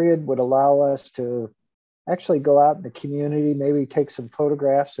test period would allow us to actually go out in the community, maybe take some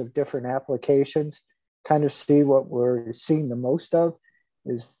photographs of different applications, kind of see what we're seeing the most of.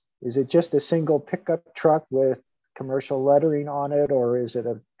 Is it just a single pickup truck with commercial lettering on it, or is it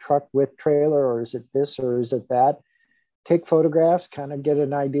a truck with trailer, or is it this, or is it that? Take photographs, kind of get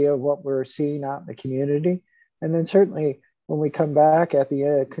an idea of what we're seeing out in the community. And then certainly when we come back at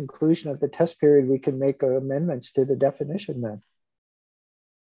the conclusion of the test period, we can make amendments to the definition then.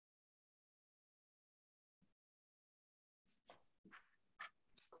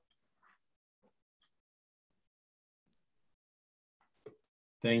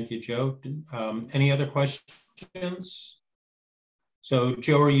 Thank you, Joe. Any other questions? So,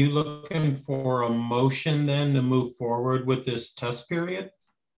 Joe, are you looking for a motion then to move forward with this test period?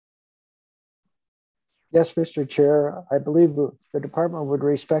 Yes, Mr. Chair. I believe the department would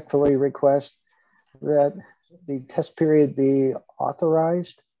respectfully request that the test period be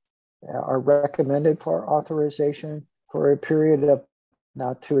authorized or recommended for authorization for a period of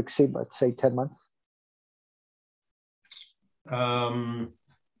not to exceed, let's say, 10 months.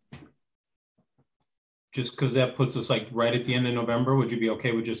 Just because that puts us like right at the end of November, would you be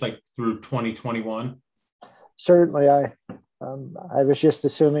okay with just like through 2021? Certainly. I was just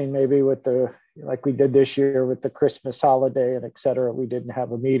assuming maybe with like we did this year with the Christmas holiday and et cetera, we didn't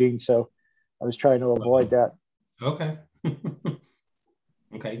have a meeting. So I was trying to avoid that. Okay.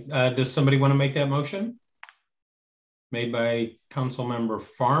 Okay. Does somebody want to make that motion? Made by Councilmember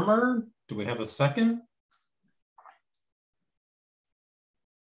Farmer. Do we have a second?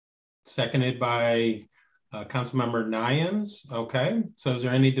 Seconded by Councilmember Nyans. Okay, so is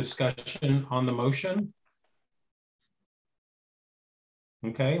there any discussion on the motion?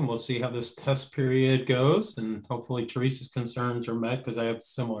 Okay, and we'll see how this test period goes, and hopefully Teresa's concerns are met because I have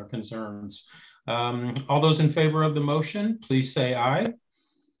similar concerns. All those in favor of the motion, please say aye.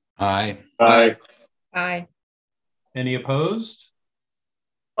 Aye. Aye. Aye. Any opposed?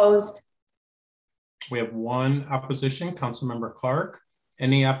 Opposed. We have one opposition, Councilmember Clark.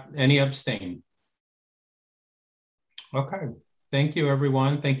 Any abstain? Okay, thank you,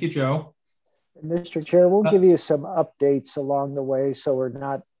 everyone. Thank you, Joe. Mr. Chair, we'll give you some updates along the way so we're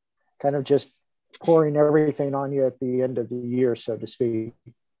not kind of just pouring everything on you at the end of the year, so to speak.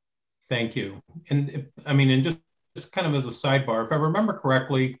 Thank you. And I mean, and just kind of as a sidebar, if I remember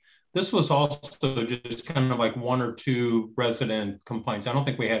correctly, this was also just kind of like one or two resident complaints. I don't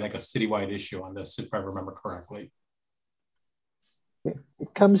think we had like a citywide issue on this, if I remember correctly.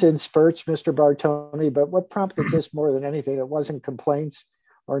 It comes in spurts, Mr. Bartoni, but what prompted this more than anything, it wasn't complaints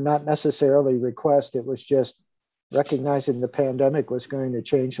or not necessarily requests. It was just recognizing the pandemic was going to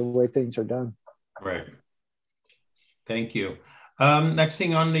change the way things are done. Right. Thank you. Next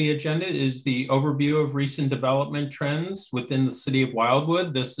thing on the agenda is the overview of recent development trends within the city of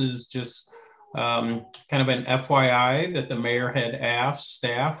Wildwood. This is just kind of an FYI that the mayor had asked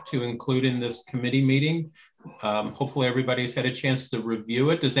staff to include in this committee meeting. Hopefully everybody's had a chance to review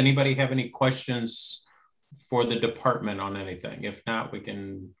it. Does anybody have any questions for the department on anything? If not, we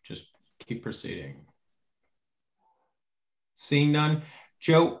can just keep proceeding. Seeing none.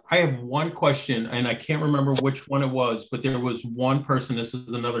 Joe, I have one question, and I can't remember which one it was, but there was one person, this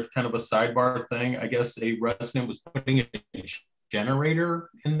is another kind of a sidebar thing. I guess a resident was putting a generator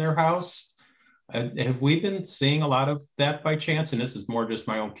in their house. Have we been seeing a lot of that by chance? And this is more just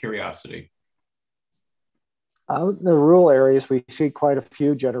my own curiosity. Out in the rural areas, we see quite a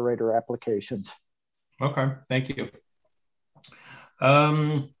few generator applications. Okay, thank you.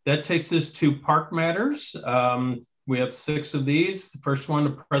 That takes us to park matters. We have 6 of these. The first one,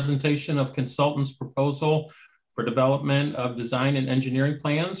 a presentation of consultant's proposal for development of design and engineering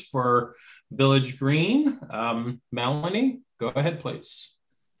plans for Village Green. Melanie, go ahead, please.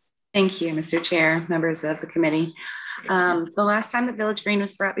 Thank you, Mr. Chair, members of the committee. The last time the Village Green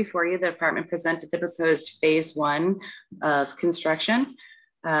was brought before you, the department presented the proposed phase 1 of construction.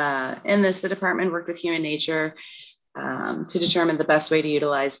 In this, the department worked with Human Nature to determine the best way to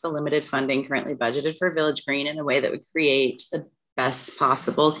utilize the limited funding currently budgeted for Village Green in a way that would create the best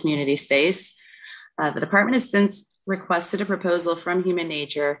possible community space. The department has since requested a proposal from Human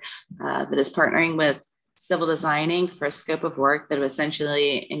Nature that is partnering with Civil Design Inc. for a scope of work that would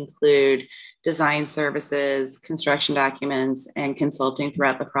essentially include design services, construction documents, and consulting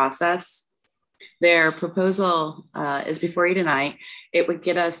throughout the process. Their proposal is before you tonight. It would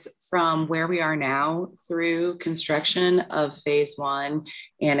get us from where we are now through construction of phase 1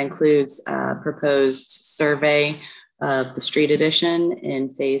 and includes a proposed survey of the street addition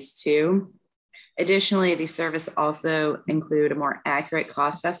in phase 2. Additionally, these services also include a more accurate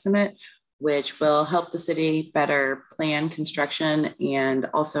cost estimate, which will help the city better plan construction and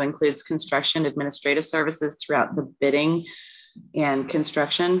also includes construction administrative services throughout the bidding and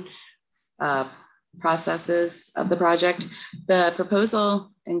construction processes of the project. The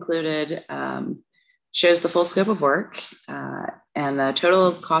proposal included shows the full scope of work and the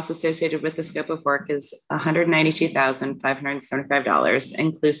total cost associated with the scope of work is $192,575,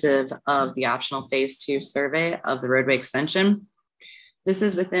 inclusive of the optional phase 2 survey of the roadway extension. This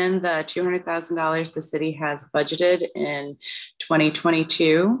is within the $200,000 the city has budgeted in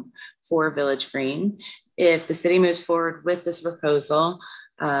 2022 for Village Green. If the city moves forward with this proposal,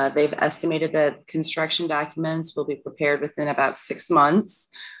 they've estimated that construction documents will be prepared within about 6 months,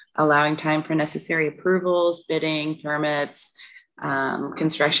 allowing time for necessary approvals, bidding, permits.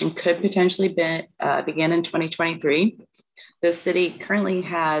 Construction could potentially begin in 2023. The city currently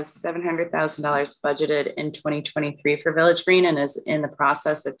has $700,000 budgeted in 2023 for Village Green and is in the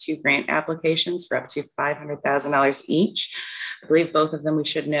process of 2 grant applications for up to $500,000 each. I believe both of them we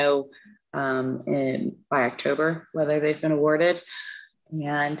should know by October whether they've been awarded.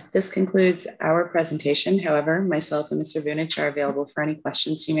 And this concludes our presentation. However, myself and Mr. Vunich are available for any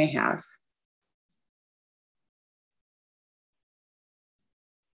questions you may have.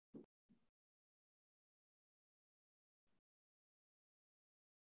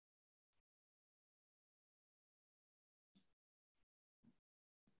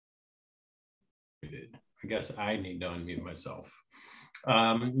 I guess I need to unmute myself.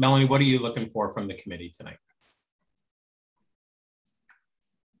 Melanie, what are you looking for from the committee tonight?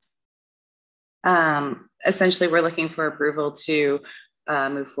 Essentially, we're looking for approval to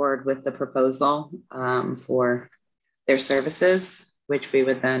move forward with the proposal for their services, which we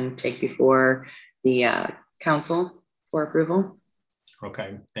would then take before the council for approval.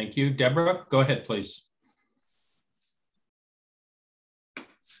 Okay, thank you. Deborah, go ahead, please.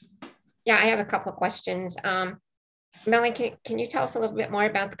 Yeah, I have a couple of questions. Melanie, can you tell us a little bit more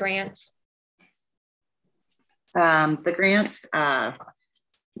about the grants? The grants,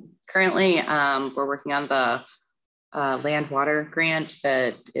 currently we're working on the land water grant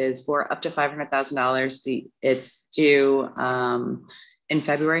that is for up to $500,000. It's due in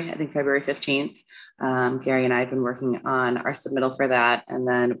February, I think February 15th. Gary and I have been working on our submittal for that. And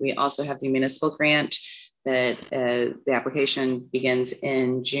then we also have the municipal grant that the application begins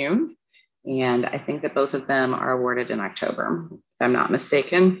in June. And I think that both of them are awarded in October, if I'm not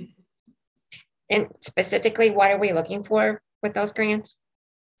mistaken. And specifically, what are we looking for with those grants?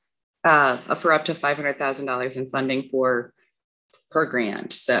 For up to $500,000 in funding per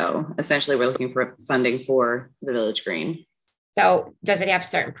grant. So essentially we're looking for funding for the Village Green. So does it have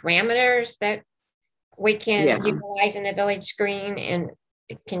certain parameters that we can utilize in the Village Green? And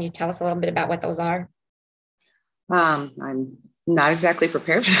can you tell us a little bit about what those are? I'm not exactly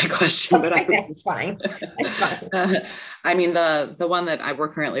prepared for that question, but that's fine. That's fine. I mean, the one that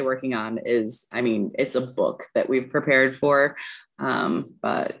we're currently working on is, I mean, it's a book that we've prepared for,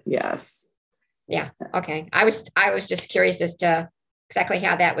 but yes. Yeah. Okay. I was just curious as to exactly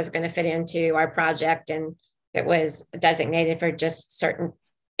how that was going to fit into our project, and it was designated for just certain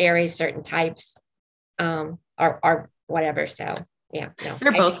areas, certain types, or whatever. So yeah, no.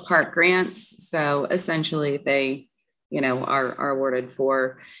 They're both park grants. So essentially they, are awarded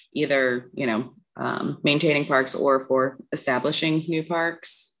for either, maintaining parks or for establishing new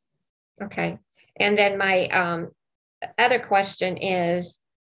parks. Okay. And then my other question is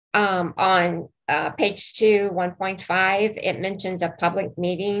on page 2, 1.5, it mentions a public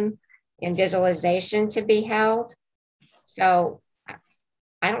meeting and visualization to be held. So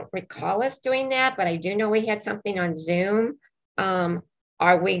I don't recall us doing that, but I do know we had something on Zoom.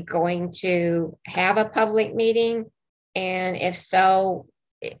 Are we going to have a public meeting? And if so,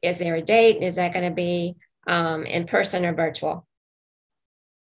 is there a date? Is that going to be in person or virtual?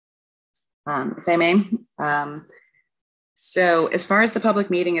 If I may. So as far as the public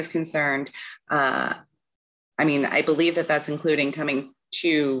meeting is concerned, I believe that that's including coming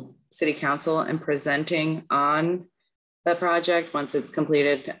to City Council and presenting on the project once it's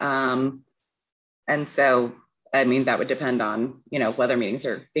completed. And so, that would depend on, whether meetings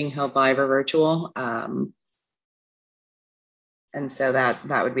are being held live or virtual. And so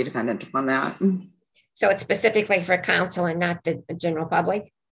that would be dependent upon that. So it's specifically for council and not the general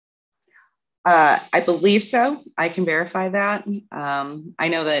public? I believe so. I can verify that. I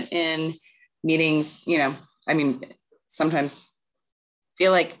know that in meetings, sometimes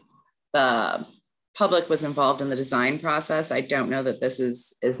feel like the public was involved in the design process. I don't know that this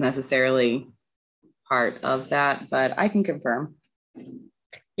is necessarily part of that, but I can confirm.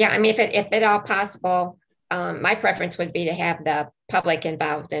 Yeah, if at all possible, my preference would be to have the public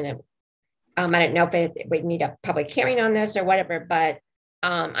involved in it. I don't know if we'd need a public hearing on this or whatever, but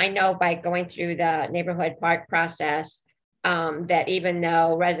I know by going through the neighborhood park process that even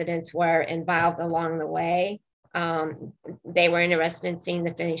though residents were involved along the way, they were interested in seeing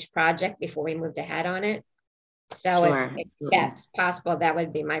the finished project before we moved ahead on it. So sure, if that's possible, that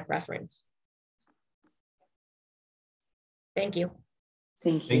would be my preference. Thank you.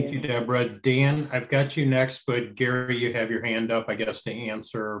 Thank you. Thank you, Deborah. Dan, I've got you next, but Gary, you have your hand up, I guess, to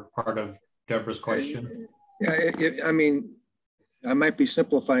answer part of Deborah's question. Yeah, I might be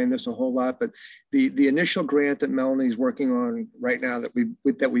simplifying this a whole lot, but the initial grant that Melanie's working on right now that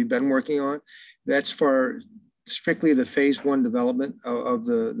we've been working on, that's for strictly the phase 1 development of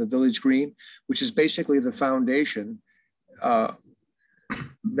the Village Green, which is basically the foundation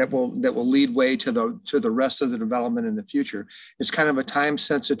that will lead way to the rest of the development in the future. It's kind of a time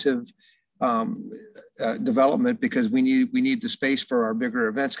sensitive development because we need the space for our bigger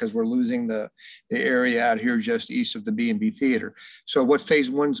events because we're losing the area out here just east of the B&B Theater. So what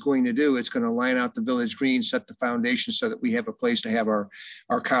phase 1 is going to do, it's going to line out the Village Green, set the foundation so that we have a place to have our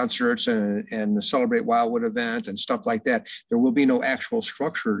concerts and the Celebrate Wildwood event and stuff like that. There will be no actual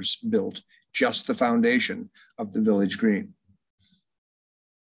structures built, just the foundation of the Village Green.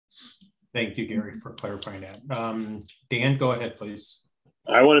 Thank you, Gary, for clarifying that. Dan, go ahead, please.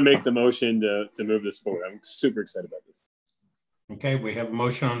 I want to make the motion to move this forward. I'm super excited about this. Okay, we have a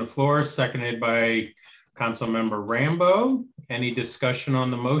motion on the floor, seconded by Councilmember Rambo. Any discussion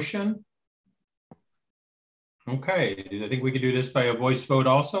on the motion? Okay, I think we could do this by a voice vote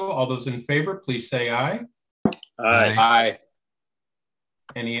also. All those in favor, please say aye. Aye. Aye.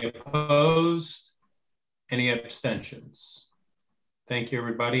 Any opposed? Any abstentions? Thank you,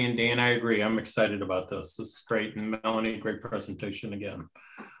 everybody. And Dan, I agree. I'm excited about this. This is great. And Melanie, great presentation again.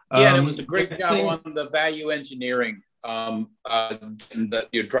 Yeah, and it was a great job on the value engineering.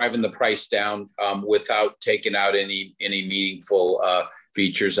 You're driving the price down without taking out any meaningful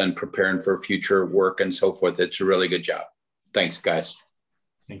features and preparing for future work and so forth. It's a really good job. Thanks, guys.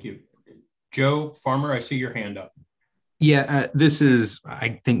 Thank you. Joe Farmer, I see your hand up. Yeah, this is,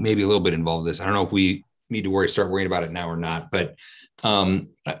 I think, maybe a little bit involved in this. I don't know if we need to start worrying about it now or not, but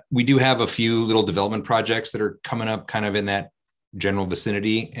we do have a few little development projects that are coming up kind of in that general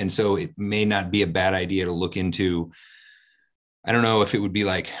vicinity. And so it may not be a bad idea to look into, I don't know if it would be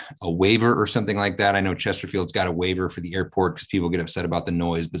like a waiver or something like that. I know Chesterfield's got a waiver for the airport because people get upset about the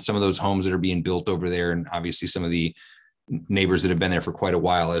noise, but some of those homes that are being built over there, and obviously some of the neighbors that have been there for quite a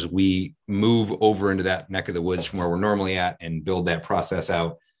while, as we move over into that neck of the woods from where we're normally at and build that process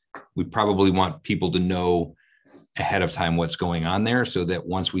out, we probably want people to know ahead of time what's going on there so that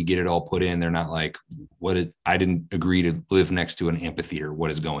once we get it all put in, they're not like, I didn't agree to live next to an amphitheater.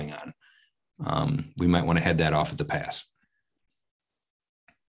 What is going on? We might want to head that off at the pass.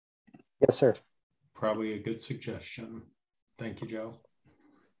 Yes, sir. Probably a good suggestion. Thank you, Joe.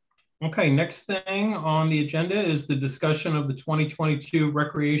 Okay, next thing on the agenda is the discussion of the 2022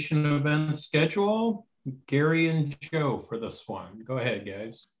 recreation event schedule. Gary and Joe for this one. Go ahead,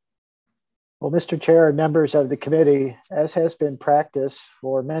 guys. Well, Mr. Chair and members of the committee, as has been practice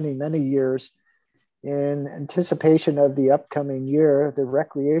for many, many years, in anticipation of the upcoming year, the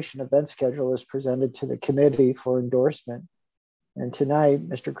recreation event schedule is presented to the committee for endorsement. And tonight,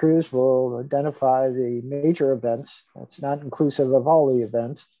 Mr. Cruz will identify the major events. That's not inclusive of all the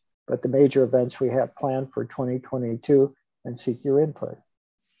events, but the major events we have planned for 2022 and seek your input.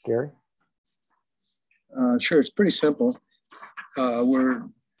 Gary? Sure, it's pretty simple.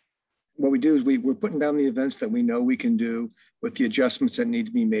 What we do is we're putting down the events that we know we can do with the adjustments that need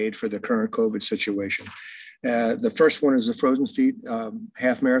to be made for the current COVID situation. The first one is the Frozen Feet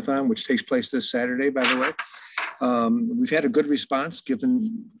Half Marathon, which takes place this Saturday, by the way. We've had a good response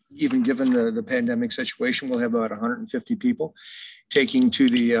given the pandemic situation. We'll have about 150 people taking to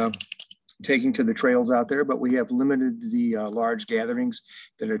the trails out there, but we have limited the large gatherings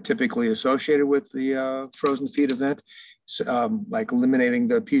that are typically associated with the Frozen Feet event, like eliminating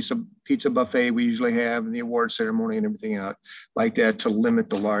the pizza buffet we usually have and the award ceremony and everything out like that to limit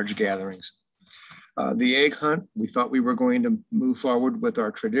the large gatherings. The egg hunt, we thought we were going to move forward with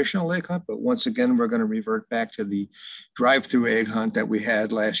our traditional egg hunt, but once again, we're going to revert back to the drive-through egg hunt that we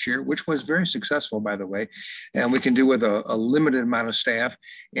had last year, which was very successful, by the way. And we can do with a limited amount of staff,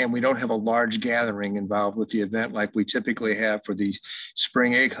 and we don't have a large gathering involved with the event like we typically have for the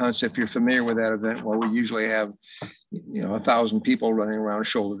spring egg hunts. If you're familiar with that event, well, we usually have 1,000 people running around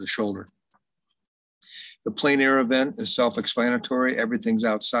shoulder to shoulder. The plein air event is self-explanatory. Everything's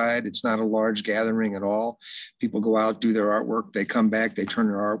outside. It's not a large gathering at all. People go out, do their artwork. They come back, they turn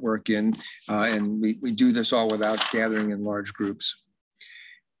their artwork in, and we do this all without gathering in large groups.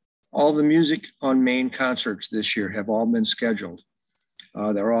 All the Music on Main concerts this year have all been scheduled.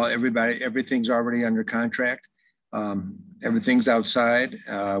 Everything's already under contract. Everything's outside.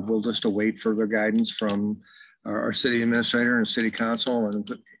 We'll just await further guidance from our city administrator and city council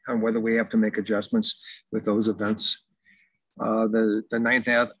and whether we have to make adjustments with those events. The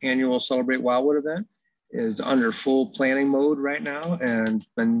 9th annual Celebrate Wildwood event is under full planning mode right now. And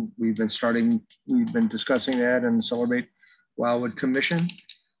we've been discussing that in the Celebrate Wildwood Commission.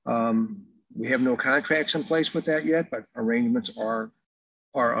 We have no contracts in place with that yet, but arrangements are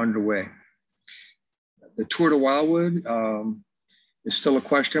underway. The Tour de Wildwood, is still a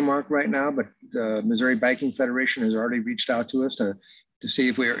question mark right now, but the Missouri Biking Federation has already reached out to us to see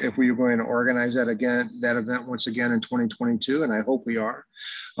if we are going to organize that event once again in 2022, and I hope we are.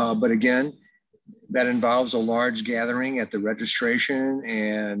 But again, that involves a large gathering at the registration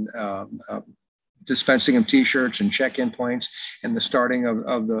and dispensing of T-shirts and check-in points and the starting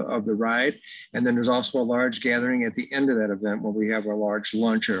of the ride. And then there's also a large gathering at the end of that event when we have a large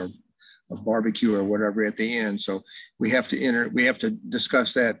lunch or a barbecue or whatever at the end. So we have to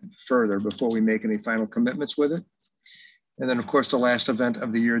discuss that further before we make any final commitments with it. And then of course, the last event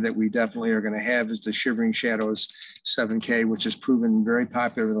of the year that we definitely are going to have is the Shivering Shadows 7K, which has proven very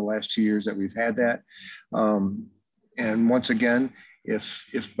popular in the last 2 years that we've had that. And once again,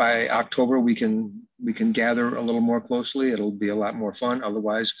 if by October we can gather a little more closely, it'll be a lot more fun.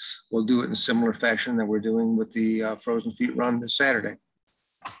 Otherwise, we'll do it in similar fashion that we're doing with the Frozen Feet run this Saturday.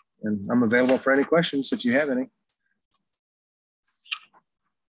 And I'm available for any questions if you have any.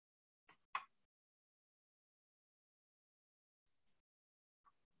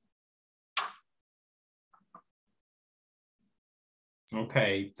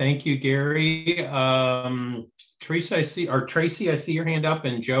 Okay, thank you, Gary. Tracy, I see your hand up,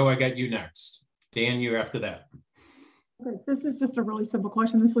 and Joe, I got you next. Dan, you after that. Okay, this is just a really simple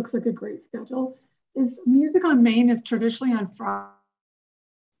question. This looks like a great schedule. Is Music on Main is traditionally on Friday?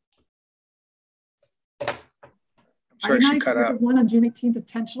 Sorry, she cut out. One on June 18th,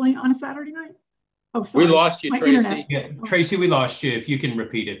 potentially on a Saturday night? Oh, sorry. We lost you, Tracy. Yeah, Tracy, we lost you. If you can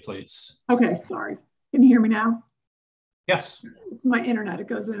repeat it, please. Okay, sorry. Can you hear me now? Yes. It's my internet. It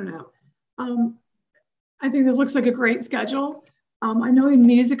goes in and out. I think this looks like a great schedule. I know the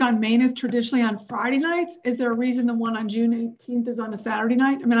Music on Main is traditionally on Friday nights. Is there a reason the one on June 18th is on a Saturday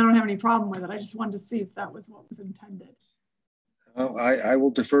night? I mean, I don't have any problem with it. I just wanted to see if that was what was intended. I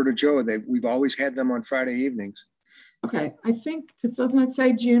will defer to Joe. We've always had them on Friday evenings. Okay, I think, because doesn't it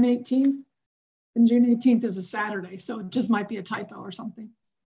say June 18th? And June 18th is a Saturday, so it just might be a typo or something.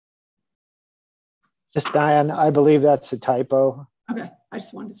 Just Diane, I believe that's a typo. Okay, I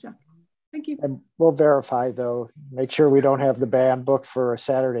just wanted to check. Thank you. And we'll verify though, make sure we don't have the band booked for a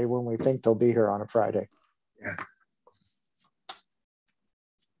Saturday when we think they'll be here on a Friday. Yeah.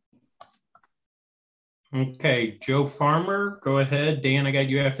 Okay, Joe Farmer, go ahead. Dan, I got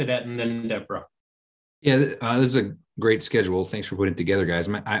you after that, and then Deborah. Yeah, this is a great schedule. Thanks for putting it together, guys.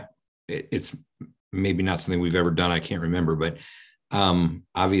 It's maybe not something we've ever done. I can't remember, but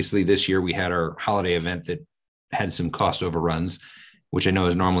obviously this year we had our holiday event that had some cost overruns, which I know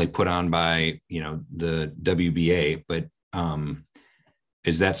is normally put on by, the WBA, but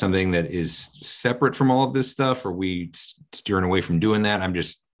is that something that is separate from all of this stuff? Are we steering away from doing that? I'm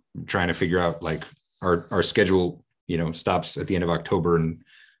just trying to figure out, like, our schedule, stops at the end of October, and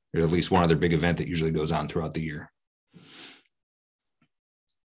there's at least one other big event that usually goes on throughout the year.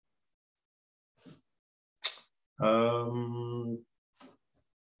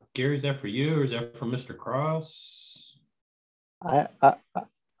 Gary, is that for you, or is that for Mr. Cross? I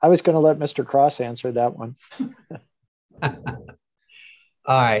was going to let Mr. Cross answer that one. All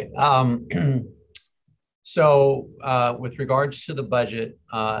right. So with regards to the budget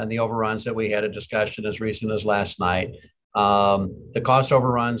and the overruns that we had a discussion as recent as last night, the cost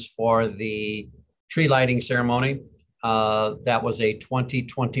overruns for the tree lighting ceremony, that was a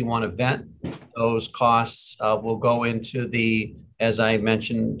 2021 event. Those costs will go into the, as I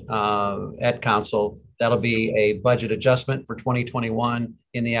mentioned at council, that'll be a budget adjustment for 2021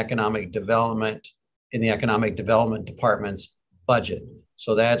 in the economic development department's budget.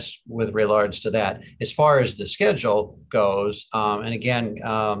 So that's with regards to that. As far as the schedule goes, and again,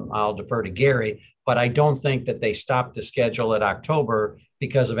 I'll defer to Gary, but I don't think that they stopped the schedule at October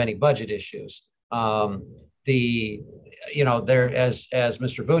because of any budget issues. There, as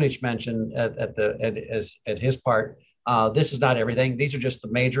Mr. Vunich mentioned at his part, this is not everything. These are just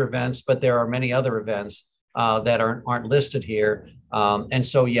the major events, but there are many other events that aren't listed here. And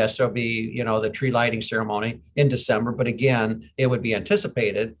so, yes, there'll be, the tree lighting ceremony in December, but again, it would be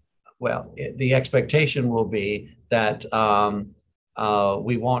anticipated. Well, the expectation will be that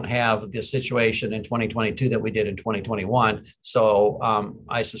we won't have the situation in 2022 that we did in 2021. So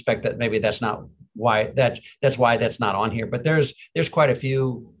I suspect that maybe that's why that's not on here, but there's quite a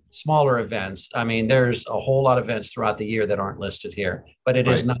few smaller events. I mean, there's a whole lot of events throughout the year that aren't listed here, but it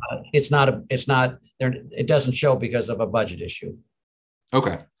doesn't show because of a budget issue.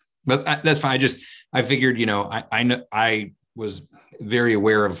 Okay. But that's fine. I figured, I was very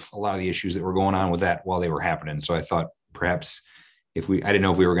aware of a lot of the issues that were going on with that while they were happening. So I thought perhaps I didn't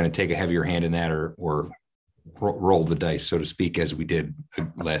know if we were going to take a heavier hand in that or roll the dice, so to speak, as we did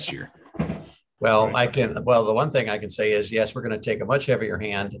last year. Well, the one thing I can say is, yes, we're going to take a much heavier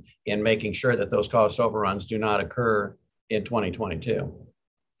hand in making sure that those cost overruns do not occur in 2022.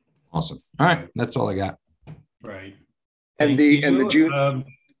 Awesome. All right. That's all I got. Right. And the June.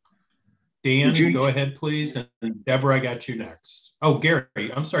 Dan, go ahead, please. And Deborah, I got you next. Oh, Gary.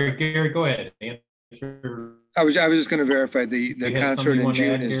 I'm sorry, Gary, go ahead. I was just going to verify the concert in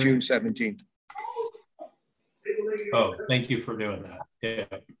June is June 17th. Oh, thank you for doing that. Yeah.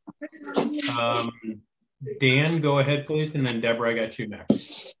 Dan, go ahead, please. And then Deborah, I got you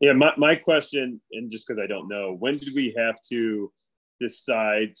next. Yeah, my question, and just because I don't know, when did we have to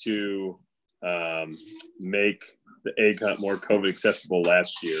decide to make the egg hunt more COVID accessible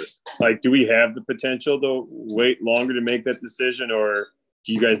last year? Like, do we have the potential to wait longer to make that decision, or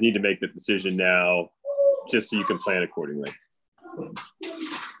do you guys need to make that decision now just so you can plan accordingly?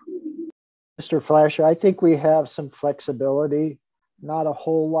 Mr. Flasher, I think we have some flexibility, not a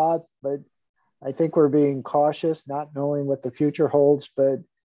whole lot, but I think we're being cautious, not knowing what the future holds. But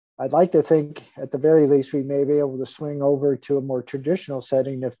I'd like to think at the very least, we may be able to swing over to a more traditional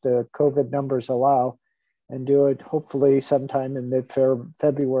setting if the COVID numbers allow, and do it hopefully sometime in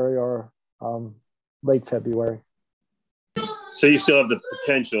mid-February or late February. So you still have the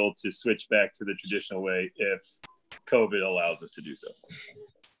potential to switch back to the traditional way if COVID allows us to do so.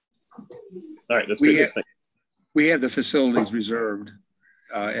 All right, that's good. We have the facilities reserved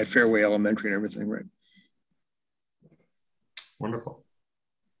at Fairway Elementary and everything, right? Wonderful.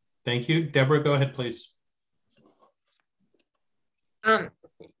 Thank you. Deborah, go ahead, please.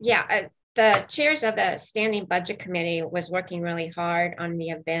 The chairs of the Standing Budget Committee was working really hard on the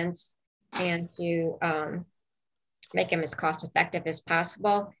events and to make them as cost effective as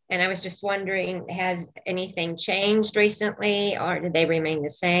possible. And I was just wondering, has anything changed recently, or did they remain the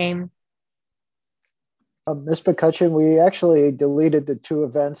same? Ms. McCutcheon, we actually deleted the two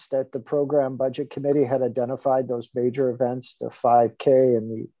events that the Program Budget Committee had identified, those major events, the 5K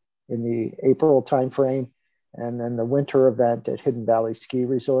in the April timeframe, and then the winter event at Hidden Valley Ski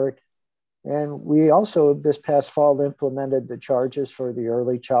Resort. And we also, this past fall, implemented the charges for the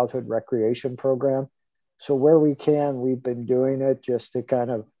Early Childhood Recreation Program. So where we can, we've been doing it just to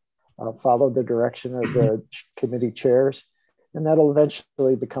kind of follow the direction of the committee chairs, and that'll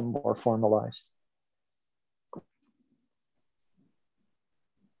eventually become more formalized.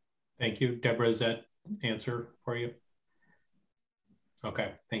 Thank you. Deborah, is that answer for you?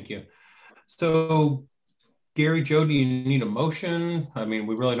 Okay, thank you. So Gary, Joe, do you need a motion? I mean,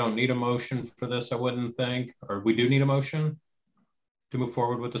 we really don't need a motion for this, I wouldn't think, or we do need a motion to move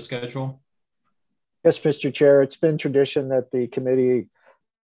forward with the schedule? Yes, Mr. Chair, it's been tradition that the committee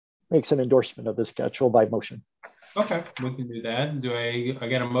makes an endorsement of the schedule by motion. Okay, we can do that. Do I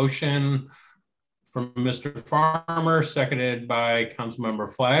get a motion from Mr. Farmer, seconded by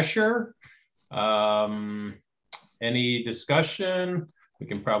Councilmember Fleischer? Any discussion? We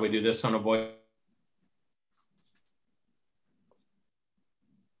can probably do this on a voice.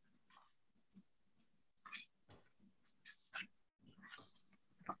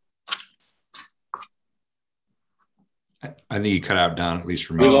 I think you cut out, Don, at least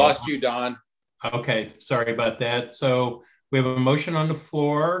for me. We lost you, Don. Okay, sorry about that. So we have a motion on the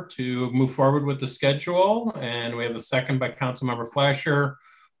floor to move forward with the schedule, and we have a second by Councilmember Fleischer.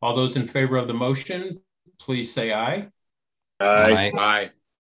 All those in favor of the motion, please say aye. Aye. Aye.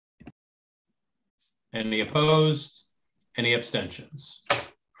 Any opposed? Any abstentions?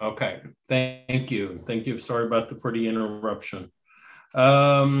 Okay, thank you. Thank you. Sorry about for the interruption.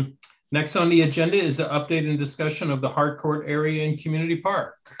 Next on the agenda is the update and discussion of the Harcourt area and community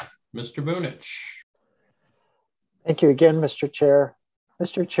park. Mr. Vunich. Thank you again, Mr. Chair.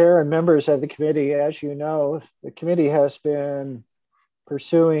 Mr. Chair and members of the committee, as you know, the committee has been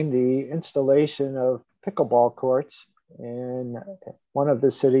pursuing the installation of pickleball courts in one of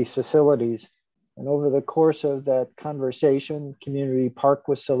the city's facilities. And over the course of that conversation, Community Park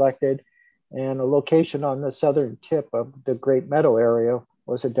was selected, and a location on the southern tip of the Great Meadow area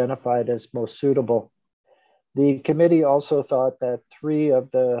was identified as most suitable. The committee also thought that 3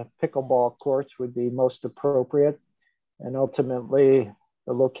 of the pickleball courts would be most appropriate, and ultimately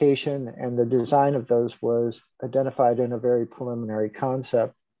the location and the design of those was identified in a very preliminary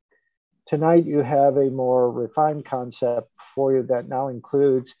concept. Tonight you have a more refined concept for you that now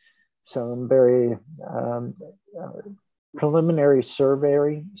includes some very preliminary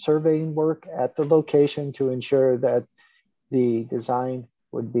surveying work at the location to ensure that the design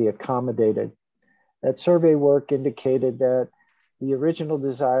would be accommodated. That survey work indicated that the original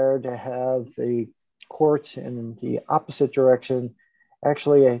desire to have the courts in the opposite direction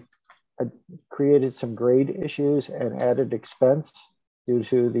actually created some grade issues and added expense due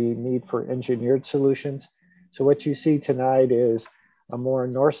to the need for engineered solutions. So what you see tonight is a more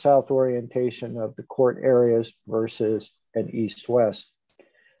north-south orientation of the court areas versus an east-west.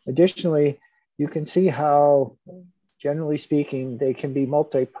 Additionally, you can see how, generally speaking, they can be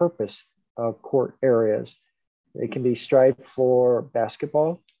multi-purpose court areas. They can be striped for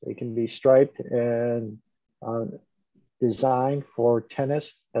basketball. They can be striped and designed for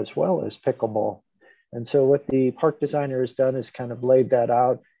tennis as well as pickleball. And so what the park designer has done is kind of laid that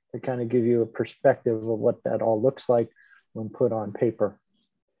out to kind of give you a perspective of what that all looks like when put on paper.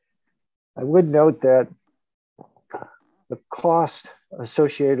 I would note that the cost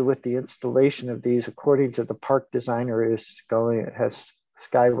associated with the installation of these, according to the park designer, has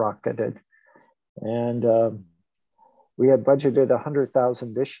skyrocketed. And we had budgeted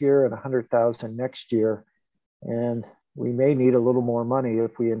 $100,000 this year and $100,000 next year. And we may need a little more money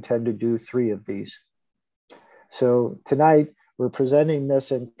if we intend to do 3 of these. So tonight, we're presenting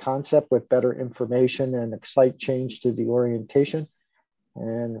this in concept with better information and a slight change to the orientation.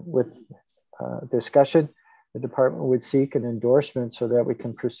 And with discussion, the department would seek an endorsement so that we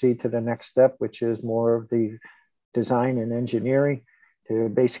can proceed to the next step, which is more of the design and engineering to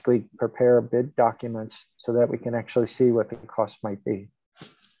basically prepare bid documents so that we can actually see what the cost might be.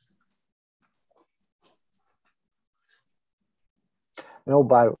 And oh,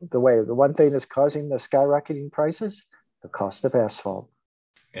 by the way, the one thing that's causing the skyrocketing prices, the cost of asphalt.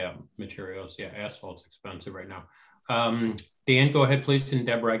 Yeah, materials. Yeah, asphalt's expensive right now. Dan, go ahead, please. And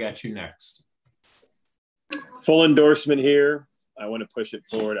Deborah, I got you next. Full endorsement here. I want to push it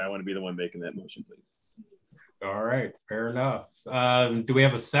forward. I want to be the one making that motion, please. All right, fair enough. Do we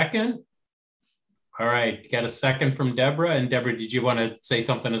have a second? All right, got a second from Deborah. And Deborah, did you want to say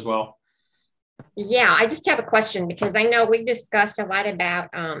something as well? Yeah, I just have a question because I know we discussed a lot about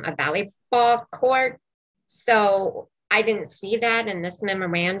a volleyball court. So I didn't see that in this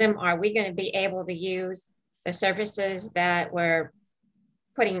memorandum. Are we going to be able to use the services that we're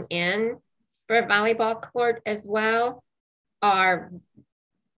putting in for a volleyball court as well? Or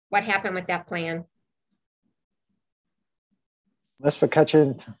what happened with that plan? Ms.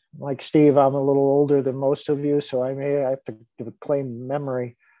 McCutcheon, like Steve, I'm a little older than most of you, so I may have to claim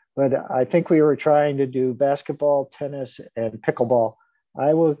memory, but I think we were trying to do basketball, tennis, and pickleball.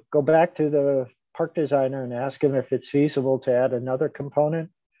 I will go back to the park designer and ask him if it's feasible to add another component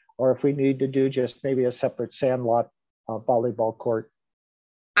or if we need to do just maybe a separate sandlot volleyball court.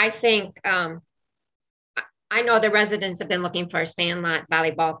 I think, I know the residents have been looking for a sandlot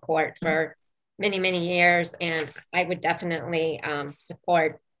volleyball court for many, many years, and I would definitely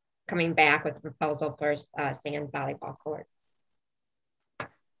support coming back with a proposal for a sand volleyball court.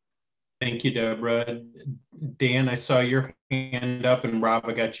 Thank you, Deborah. Dan, I saw your hand up, and Rob,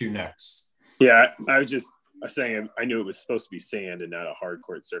 I got you next. Yeah, I was just saying I knew it was supposed to be sand and not a hard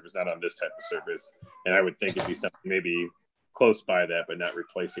court surface, not on this type of surface. And I would think it'd be something maybe close by that, but not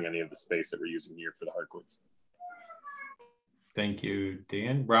replacing any of the space that we're using here for the hard courts. Thank you,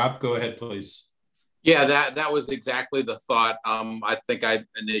 Dan. Rob, go ahead, please. Yeah, that was exactly the thought. I think I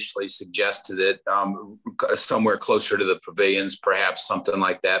initially suggested it somewhere closer to the pavilions, perhaps something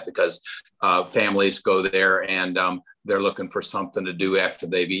like that, because families go there and they're looking for something to do after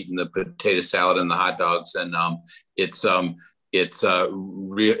they've eaten the potato salad and the hot dogs, and it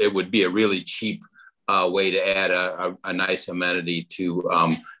would be a really cheap way to add a nice amenity to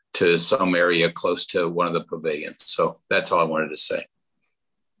some area close to one of the pavilions. So that's all I wanted to say.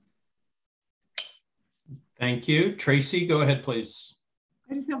 Thank you. Tracy, go ahead, please.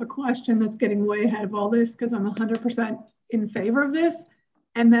 I just have a question that's getting way ahead of all this because I'm 100% in favor of this.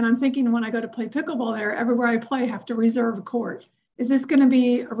 And then I'm thinking when I go to play pickleball there, everywhere I play, I have to reserve a court. Is this going to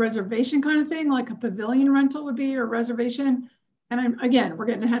be a reservation kind of thing, like a pavilion rental would be, or a reservation? And again, we're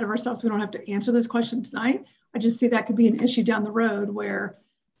getting ahead of ourselves. We don't have to answer this question tonight. I just see that could be an issue down the road where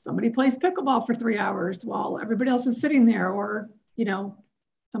somebody plays pickleball for 3 hours while everybody else is sitting there, or, you know,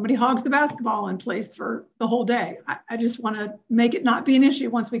 somebody hogs the basketball in place for the whole day. I just want to make it not be an issue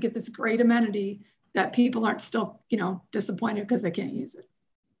once we get this great amenity that people aren't still, you know, disappointed because they can't use it.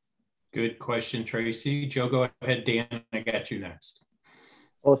 Good question, Tracy. Joe, go ahead. Dan, I got you next.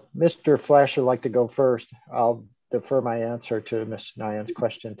 Well, if Mr. Flasher would like to go first, I'll defer my answer to Ms. Nyan's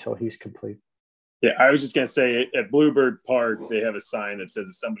question until he's complete. Yeah, I was just going to say at Bluebird Park, they have a sign that says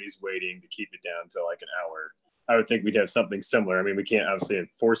if somebody's waiting to keep it down to like an hour. I would think we'd have something similar. I mean, we can't obviously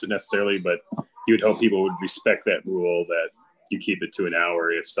enforce it necessarily, but you would hope people would respect that rule that you keep it to an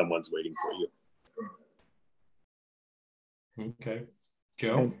hour if someone's waiting for you. Okay.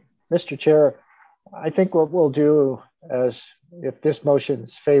 Joe? And Mr. Chair, I think what we'll do is if this motion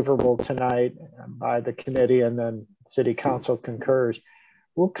is favorable tonight by the committee and then City Council concurs,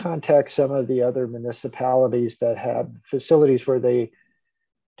 we'll contact some of the other municipalities that have facilities where they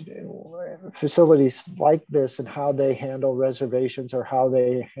facilities like this and how they handle reservations or how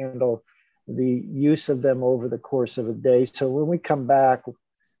they handle the use of them over the course of a day. So when we come back,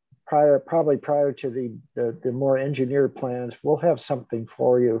 probably prior to the more engineered plans, we'll have something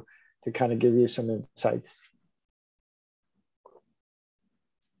for you to kind of give you some insights.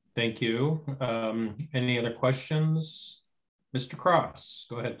 Thank you. Any other questions? Mr. Cross,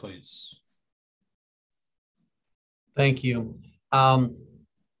 go ahead, please. Thank you.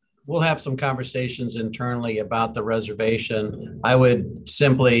 We'll have some conversations internally about the reservation. I would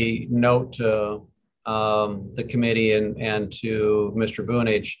simply note to the committee and to Mr.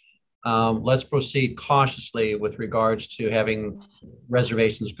 Vunich, let's proceed cautiously with regards to having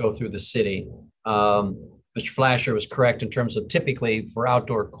reservations go through the city. Mr. Flasher was correct in terms of typically for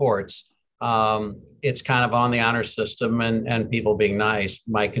outdoor courts, it's kind of on the honor system and people being nice.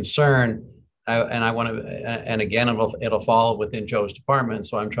 My concern, and I want to, and again, it'll fall within Joe's department.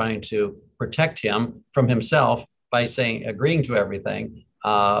 So I'm trying to protect him from himself by agreeing to everything.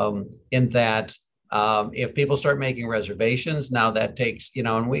 In that, if people start making reservations, now that takes, you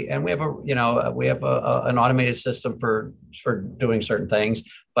know, and we have an automated system for doing certain things,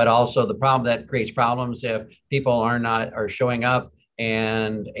 but also the problem that creates problems if people are showing up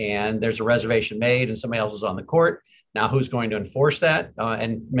and there's a reservation made and somebody else is on the court. Now, who's going to enforce that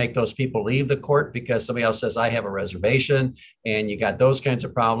and make those people leave the court because somebody else says, I have a reservation, and you got those kinds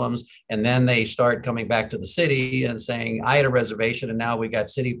of problems. And then they start coming back to the city and saying, I had a reservation, and now we got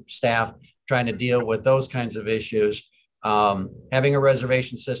city staff trying to deal with those kinds of issues. Having a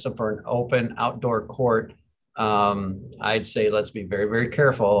reservation system for an open outdoor court, I'd say let's be very, very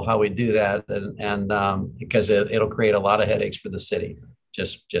careful how we do that, and because it'll create a lot of headaches for the city.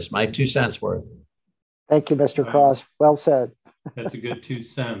 Just my 2 cents worth. Thank you, Mr. Cross. Well said. That's a good 2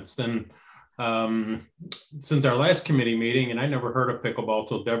 cents. And since our last committee meeting, and I never heard of pickleball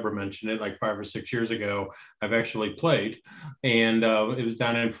till Deborah mentioned it like 5 or 6 years ago, I've actually played. And it was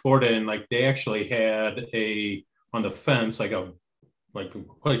down in Florida, and like they actually had on the fence, like a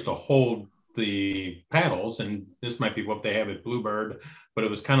place to hold the paddles. And this might be what they have at Bluebird, but it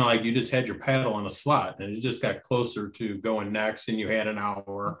was kind of like you just had your paddle on a slot, and it just got closer to going next, and you had an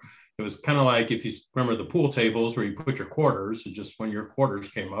hour. it was kind of like, if you remember the pool tables where you put your quarters, it just, when your quarters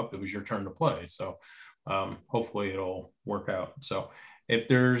came up, it was your turn to play. So hopefully it'll work out. So if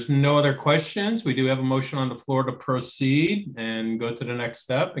there's no other questions, we do have a motion on the floor to proceed and go to the next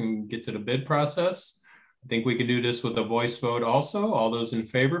step and get to the bid process. I think we can do this with a voice vote also. All those in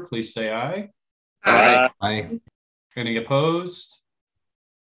favor, please say aye. Aye. Aye. Any opposed?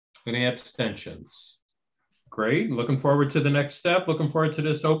 Any abstentions? Great. Looking forward to the next step. Looking forward to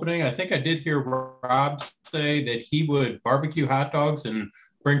this opening. I think I did hear Rob say that he would barbecue hot dogs and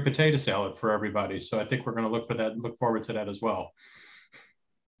bring potato salad for everybody. So I think we're going to look forward to that as well.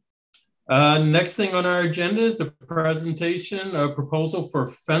 Next thing on our agenda is the presentation of proposal for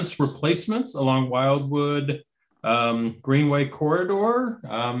fence replacements along Wildwood Greenway corridor.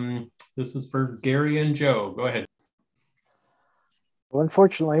 This is for Gary and Joe. Go ahead. Well,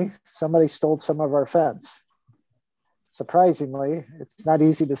 unfortunately, somebody stole some of our fence. Surprisingly, it's not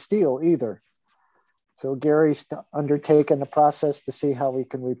easy to steal either. So Gary's undertaken the process to see how we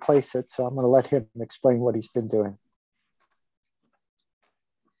can replace it. So I'm going to let him explain what he's been doing.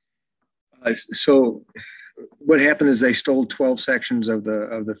 So what happened is they stole 12 sections of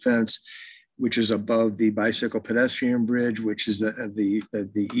the fence, which is above the bicycle pedestrian bridge, which is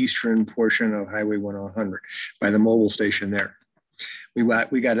the eastern portion of Highway 100 by the mobile station there.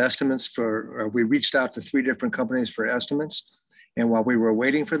 We got estimates for, we reached out to 3 different companies for estimates. And while we were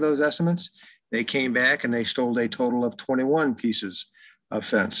waiting for those estimates, they came back and they stole a total of 21 pieces of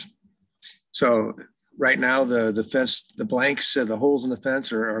fence. So right now, the fence, the blanks, the holes in the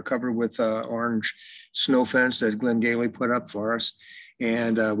fence are covered with orange snow fence that Glenn Gailey put up for us.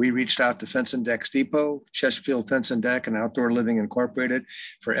 And we reached out to Fence and Decks Depot, Chesterfield Fence and Deck, and Outdoor Living Incorporated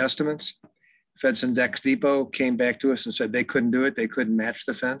for estimates. Fence and Decks Depot came back to us and said they couldn't do it. They couldn't match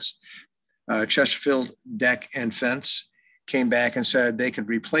the fence. Chesterfield Deck and Fence came back and said they could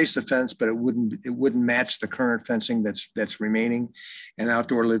replace the fence, but it wouldn't match the current fencing that's remaining. And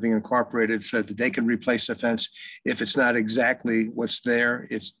Outdoor Living Incorporated said that they could replace the fence. If it's not exactly what's there,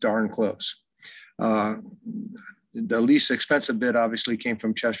 it's darn close. The least expensive bid obviously came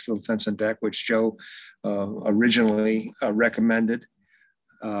from Chesterfield Fence and Deck, which Joe originally recommended.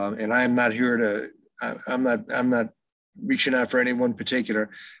 And I'm not here to, I'm not reaching out for anyone particular,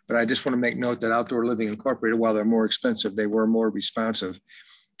 but I just want to make note that Outdoor Living Incorporated, while they're more expensive, they were more responsive,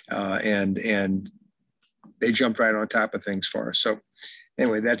 and they jumped right on top of things for us. So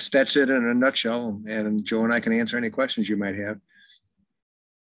anyway, that's it in a nutshell. And Joe and I can answer any questions you might have.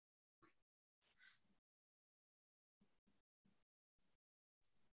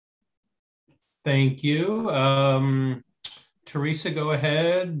 Thank you. Teresa, go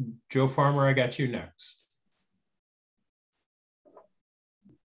ahead. Joe Farmer, I got you next.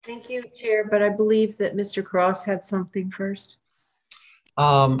 Thank you, Chair, but I believe that Mr. Cross had something first.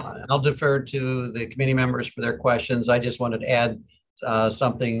 I'll defer to the committee members for their questions. I just wanted to add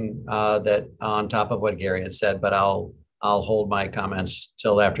something that on top of what Gary had said, but I'll hold my comments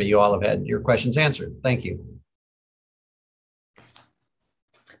till after you all have had your questions answered. Thank you.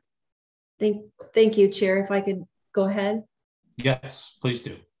 Thank you, Chair. If I could go ahead. Yes, please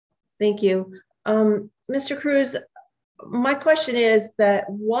do. Thank you. Mr. Cruz, my question is that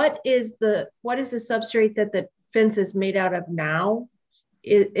what is the substrate that the fence is made out of now?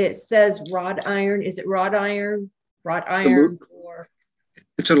 It says wrought iron. Is it wrought iron? Wrought iron or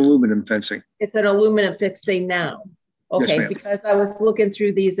it's an aluminum fencing. It's an aluminum fencing now. Okay, yes, because I was looking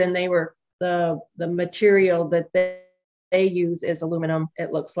through these and they were the material that they use is aluminum,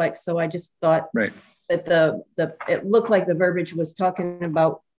 it looks like. So I just thought right. that it looked like the verbiage was talking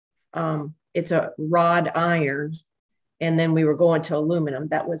about it's a wrought iron. And then we were going to aluminum.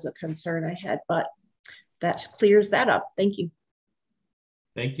 That was a concern I had, but that clears that up. Thank you.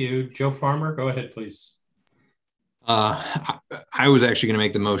 Thank you. Joe Farmer, go ahead, please. I was actually going to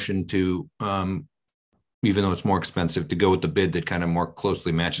make the motion to, even though it's more expensive, to go with the bid that kind of more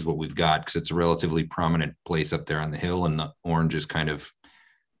closely matches what we've got, because it's a relatively prominent place up there on the hill, and the orange is kind of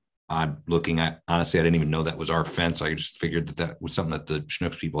odd looking. Honestly, I didn't even know that was our fence. I just figured that was something that the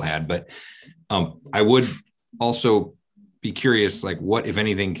Chinooks people had. But I would also be curious, like, what, if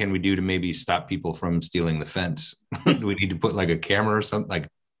anything, can we do to maybe stop people from stealing the fence? Do we need to put like a camera or something? Like,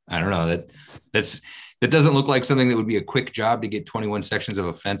 I don't know. That doesn't look like something that would be a quick job to get 21 sections of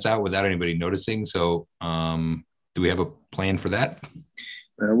a fence out without anybody noticing. So do we have a plan for that?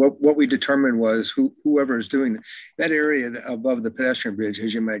 What we determined was whoever is doing that area above the pedestrian bridge,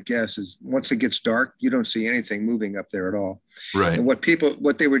 as you might guess, is once it gets dark, you don't see anything moving up there at all. Right. And what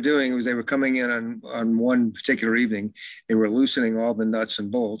they were doing was they were coming in on one particular evening, they were loosening all the nuts and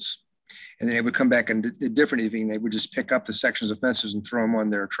bolts, And then they would come back and a different evening, they would just pick up the sections of fences and throw them on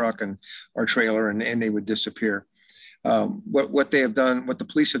their truck or trailer, and they would disappear. What they have done, what the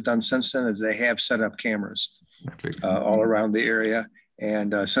police have done since then, is they have set up cameras all around the area.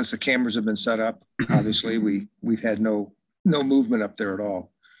 And since the cameras have been set up, obviously we've had no movement up there at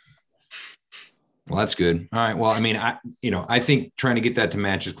all. Well, that's good. All right. Well, I mean, I think trying to get that to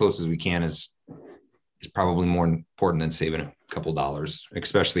match as close as we can is probably more important than saving a couple dollars,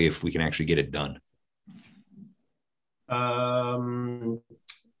 especially if we can actually get it done. Mr.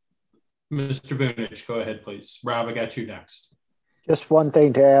 Vunich, go ahead, please. Rob, I got you next. Just one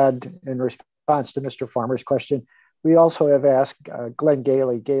thing to add in response to Mr. Farmer's question. We also have asked Glenn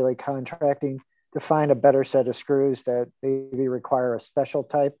Gailey Contracting, to find a better set of screws that maybe require a special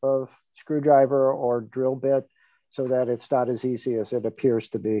type of screwdriver or drill bit so that it's not as easy as it appears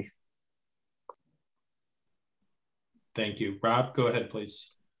to be. Thank you. Rob, go ahead,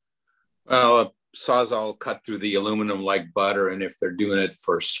 please. Well, a Sawzall cut through the aluminum like butter, and if they're doing it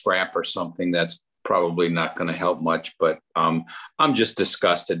for scrap or something, that's probably not going to help much. But I'm just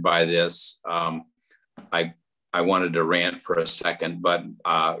disgusted by this. I wanted to rant for a second, but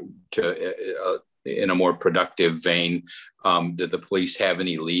in a more productive vein, did the police have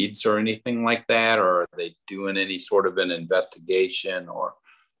any leads or anything like that? Or are they doing any sort of an investigation, or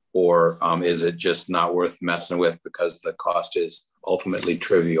is it just not worth messing with because the cost is ultimately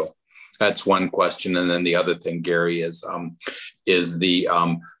trivial? That's one question. And then the other thing, Gary, is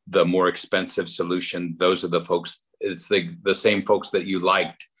the more expensive solution. Those are the folks, it's the same folks that you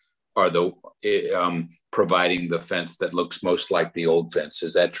liked are the providing the fence that looks most like the old fence.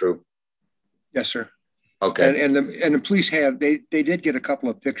 Is that true? Yes, sir. Okay. And the police they did get a couple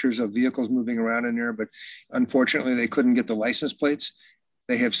of pictures of vehicles moving around in there, but unfortunately they couldn't get the license plates.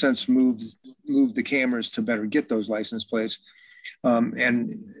 They have since moved the cameras to better get those license plates.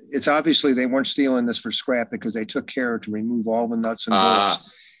 And it's obviously they weren't stealing this for scrap because they took care to remove all the nuts and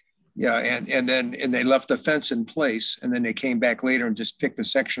bolts. Yeah, and then they left the fence in place, and then they came back later and just picked the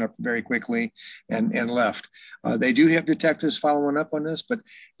section up very quickly and left. They do have detectives following up on this, but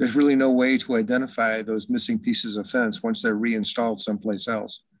there's really no way to identify those missing pieces of fence once they're reinstalled someplace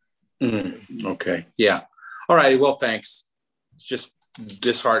else. Okay, yeah. All righty, well, thanks. It's just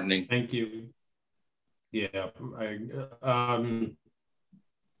disheartening. Thank you. Yeah.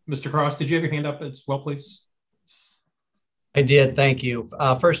 Mr. Cross, did you have your hand up as well, please? I did. Thank you.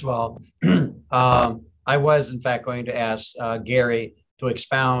 First of all, I was in fact going to ask Gary to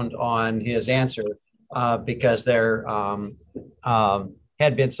expound on his answer because there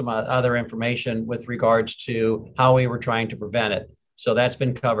had been some other information with regards to how we were trying to prevent it. So that's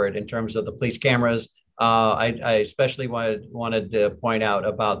been covered in terms of the police cameras. I especially wanted to point out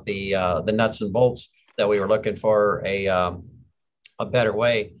about the nuts and bolts that we were looking for a better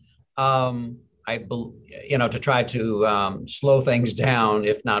way. To try to slow things down,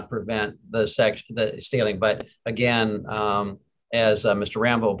 if not prevent the stealing. But again, as Mr.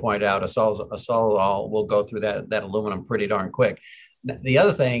 Rambo pointed out, a Sawzall will go through that aluminum pretty darn quick. The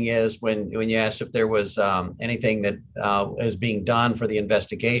other thing is when you asked if there was anything that is being done for the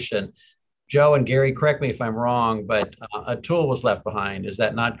investigation, Joe and Gary, correct me if I'm wrong, but a tool was left behind. Is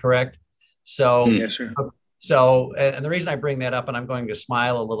that not correct? So, yes, sir. So, and the reason I bring that up, and I'm going to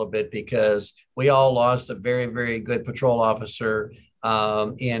smile a little bit because we all lost a very, very good patrol officer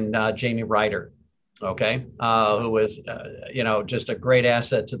in Jamie Ryder, okay, who was, just a great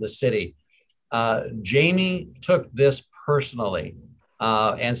asset to the city. Jamie took this personally.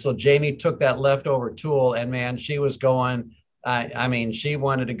 And so Jamie took that leftover tool and man, she was going, she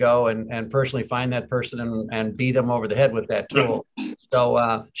wanted to go and personally find that person and beat them over the head with that tool.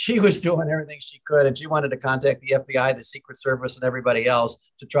 So she was doing everything she could, and she wanted to contact the FBI, the Secret Service, and everybody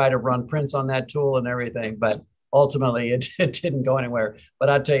else to try to run prints on that tool and everything. But ultimately, it didn't go anywhere. But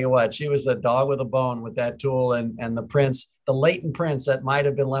I'll tell you what, she was a dog with a bone with that tool and the prints, the latent prints that might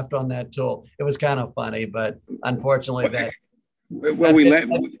have been left on that tool. It was kind of funny, but unfortunately, Go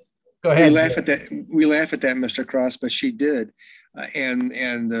ahead. We laugh at that, Mr. Cross, but she did,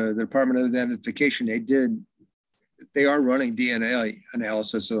 and the Department of Identification they are running DNA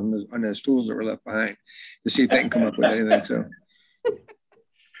analysis on those tools that were left behind to see if they can come up with anything.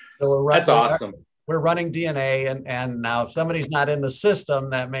 So that's awesome. We're running DNA, and now if somebody's not in the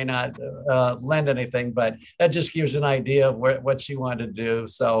system, that may not lend anything, but that just gives an idea of what she wanted to do.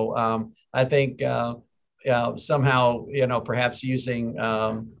 So I think somehow, perhaps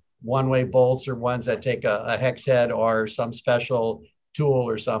using one-way bolts or ones that take a hex head or some special tool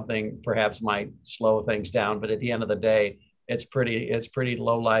or something perhaps might slow things down. But at the end of the day, it's pretty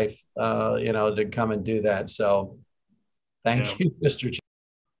low life, to come and do that. So thank you, Mr. Chair.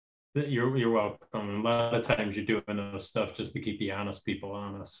 You're welcome. A lot of times you're doing those stuff just to keep the honest people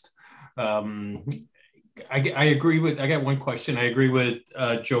honest. I agree with, I got one question. I agree with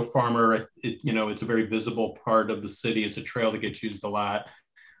Joe Farmer. It's a very visible part of the city. It's a trail that gets used a lot.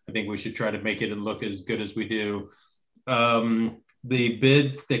 I think we should try to make it look as good as we do. The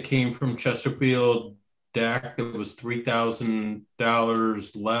bid that came from Chesterfield DAC, that was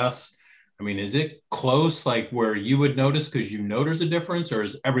 $3,000 less. I mean, is it close, like where you would notice because you know there's a difference, or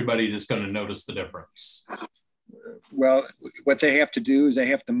is everybody just going to notice the difference? Well, what they have to do is they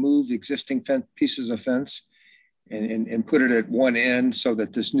have to move existing pieces of fence and put it at one end so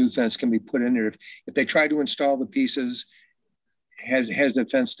that this new fence can be put in there. If they try to install the pieces as the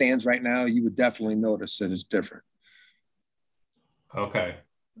fence stands right now, you would definitely notice that it's different. Okay.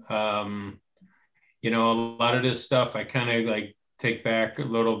 A lot of this stuff I kind of like take back a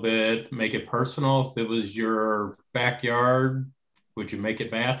little bit, make it personal. If it was your backyard, would you make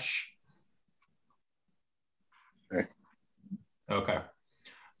it match? Okay. Okay.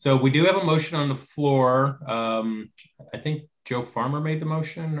 So we do have a motion on the floor. I think Joe Farmer made the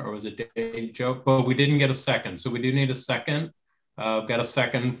motion, or was it Dave Joe? But we didn't get a second. So we do need a second. Got a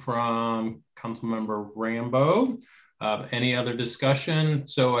second from Councilmember Rambo. Any other discussion?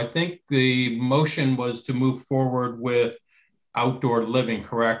 So I think the motion was to move forward with outdoor living,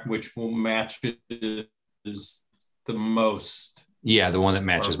 correct? Which will match is the most. Yeah, the one that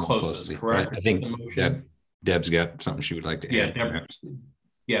matches more closest, closely. correct? I think Deb's got something she would like to add.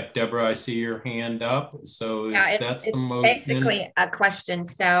 Yeah, Deborah, I see your hand up. So yeah, that's it's the motion. Basically a question.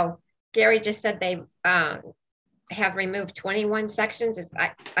 So Gary just said they have removed 21 sections.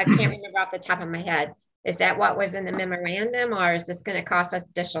 I can't remember off the top of my head. Is that what was in the memorandum, or is this going to cost us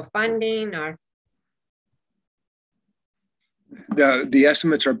additional funding, or? The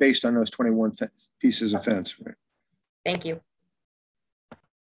estimates are based on those 21 pieces of fence. Right? Thank you.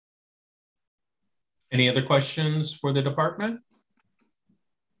 Any other questions for the department?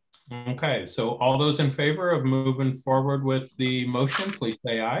 Okay, so all those in favor of moving forward with the motion, please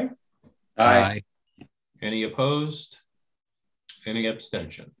say aye. Aye. Any opposed? Any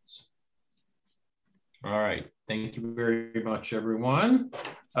abstentions? All right, thank you very much, everyone.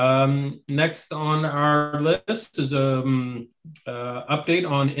 Next on our list is an update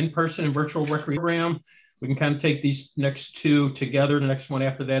on in-person and virtual recreation program. We can kind of take these next two together. The next one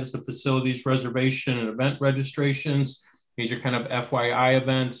after that is the facilities reservation and event registrations. These are kind of FYI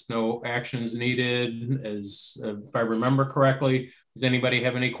events, no actions needed, as if I remember correctly. Does anybody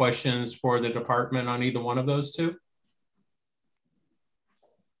have any questions for the department on either one of those two?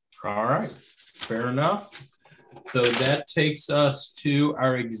 All right, fair enough. So that takes us to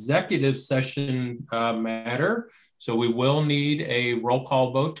our executive session matter. So we will need a roll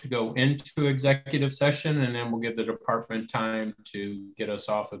call vote to go into executive session, and then we'll give the department time to get us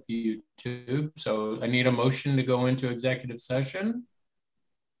off of YouTube. So I need a motion to go into executive session.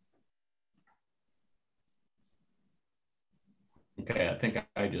 Okay, I think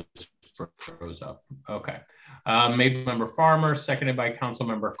I just froze up. Okay. Made by Member Farmer, seconded by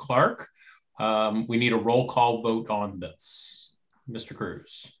Councilmember Clark. We need a roll call vote on this. Mr.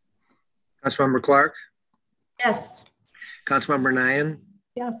 Cruz. Councilmember Clark? Yes. Councilmember Nyan?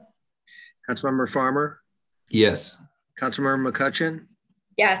 Yes. Councilmember Farmer? Yes. Councilmember McCutcheon?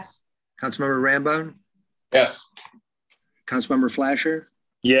 Yes. Councilmember Rambo? Yes. Councilmember Flasher?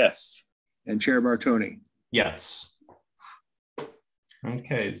 Yes. And Chair Bartoni? Yes.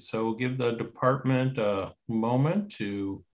 Okay, so we'll give the department a moment to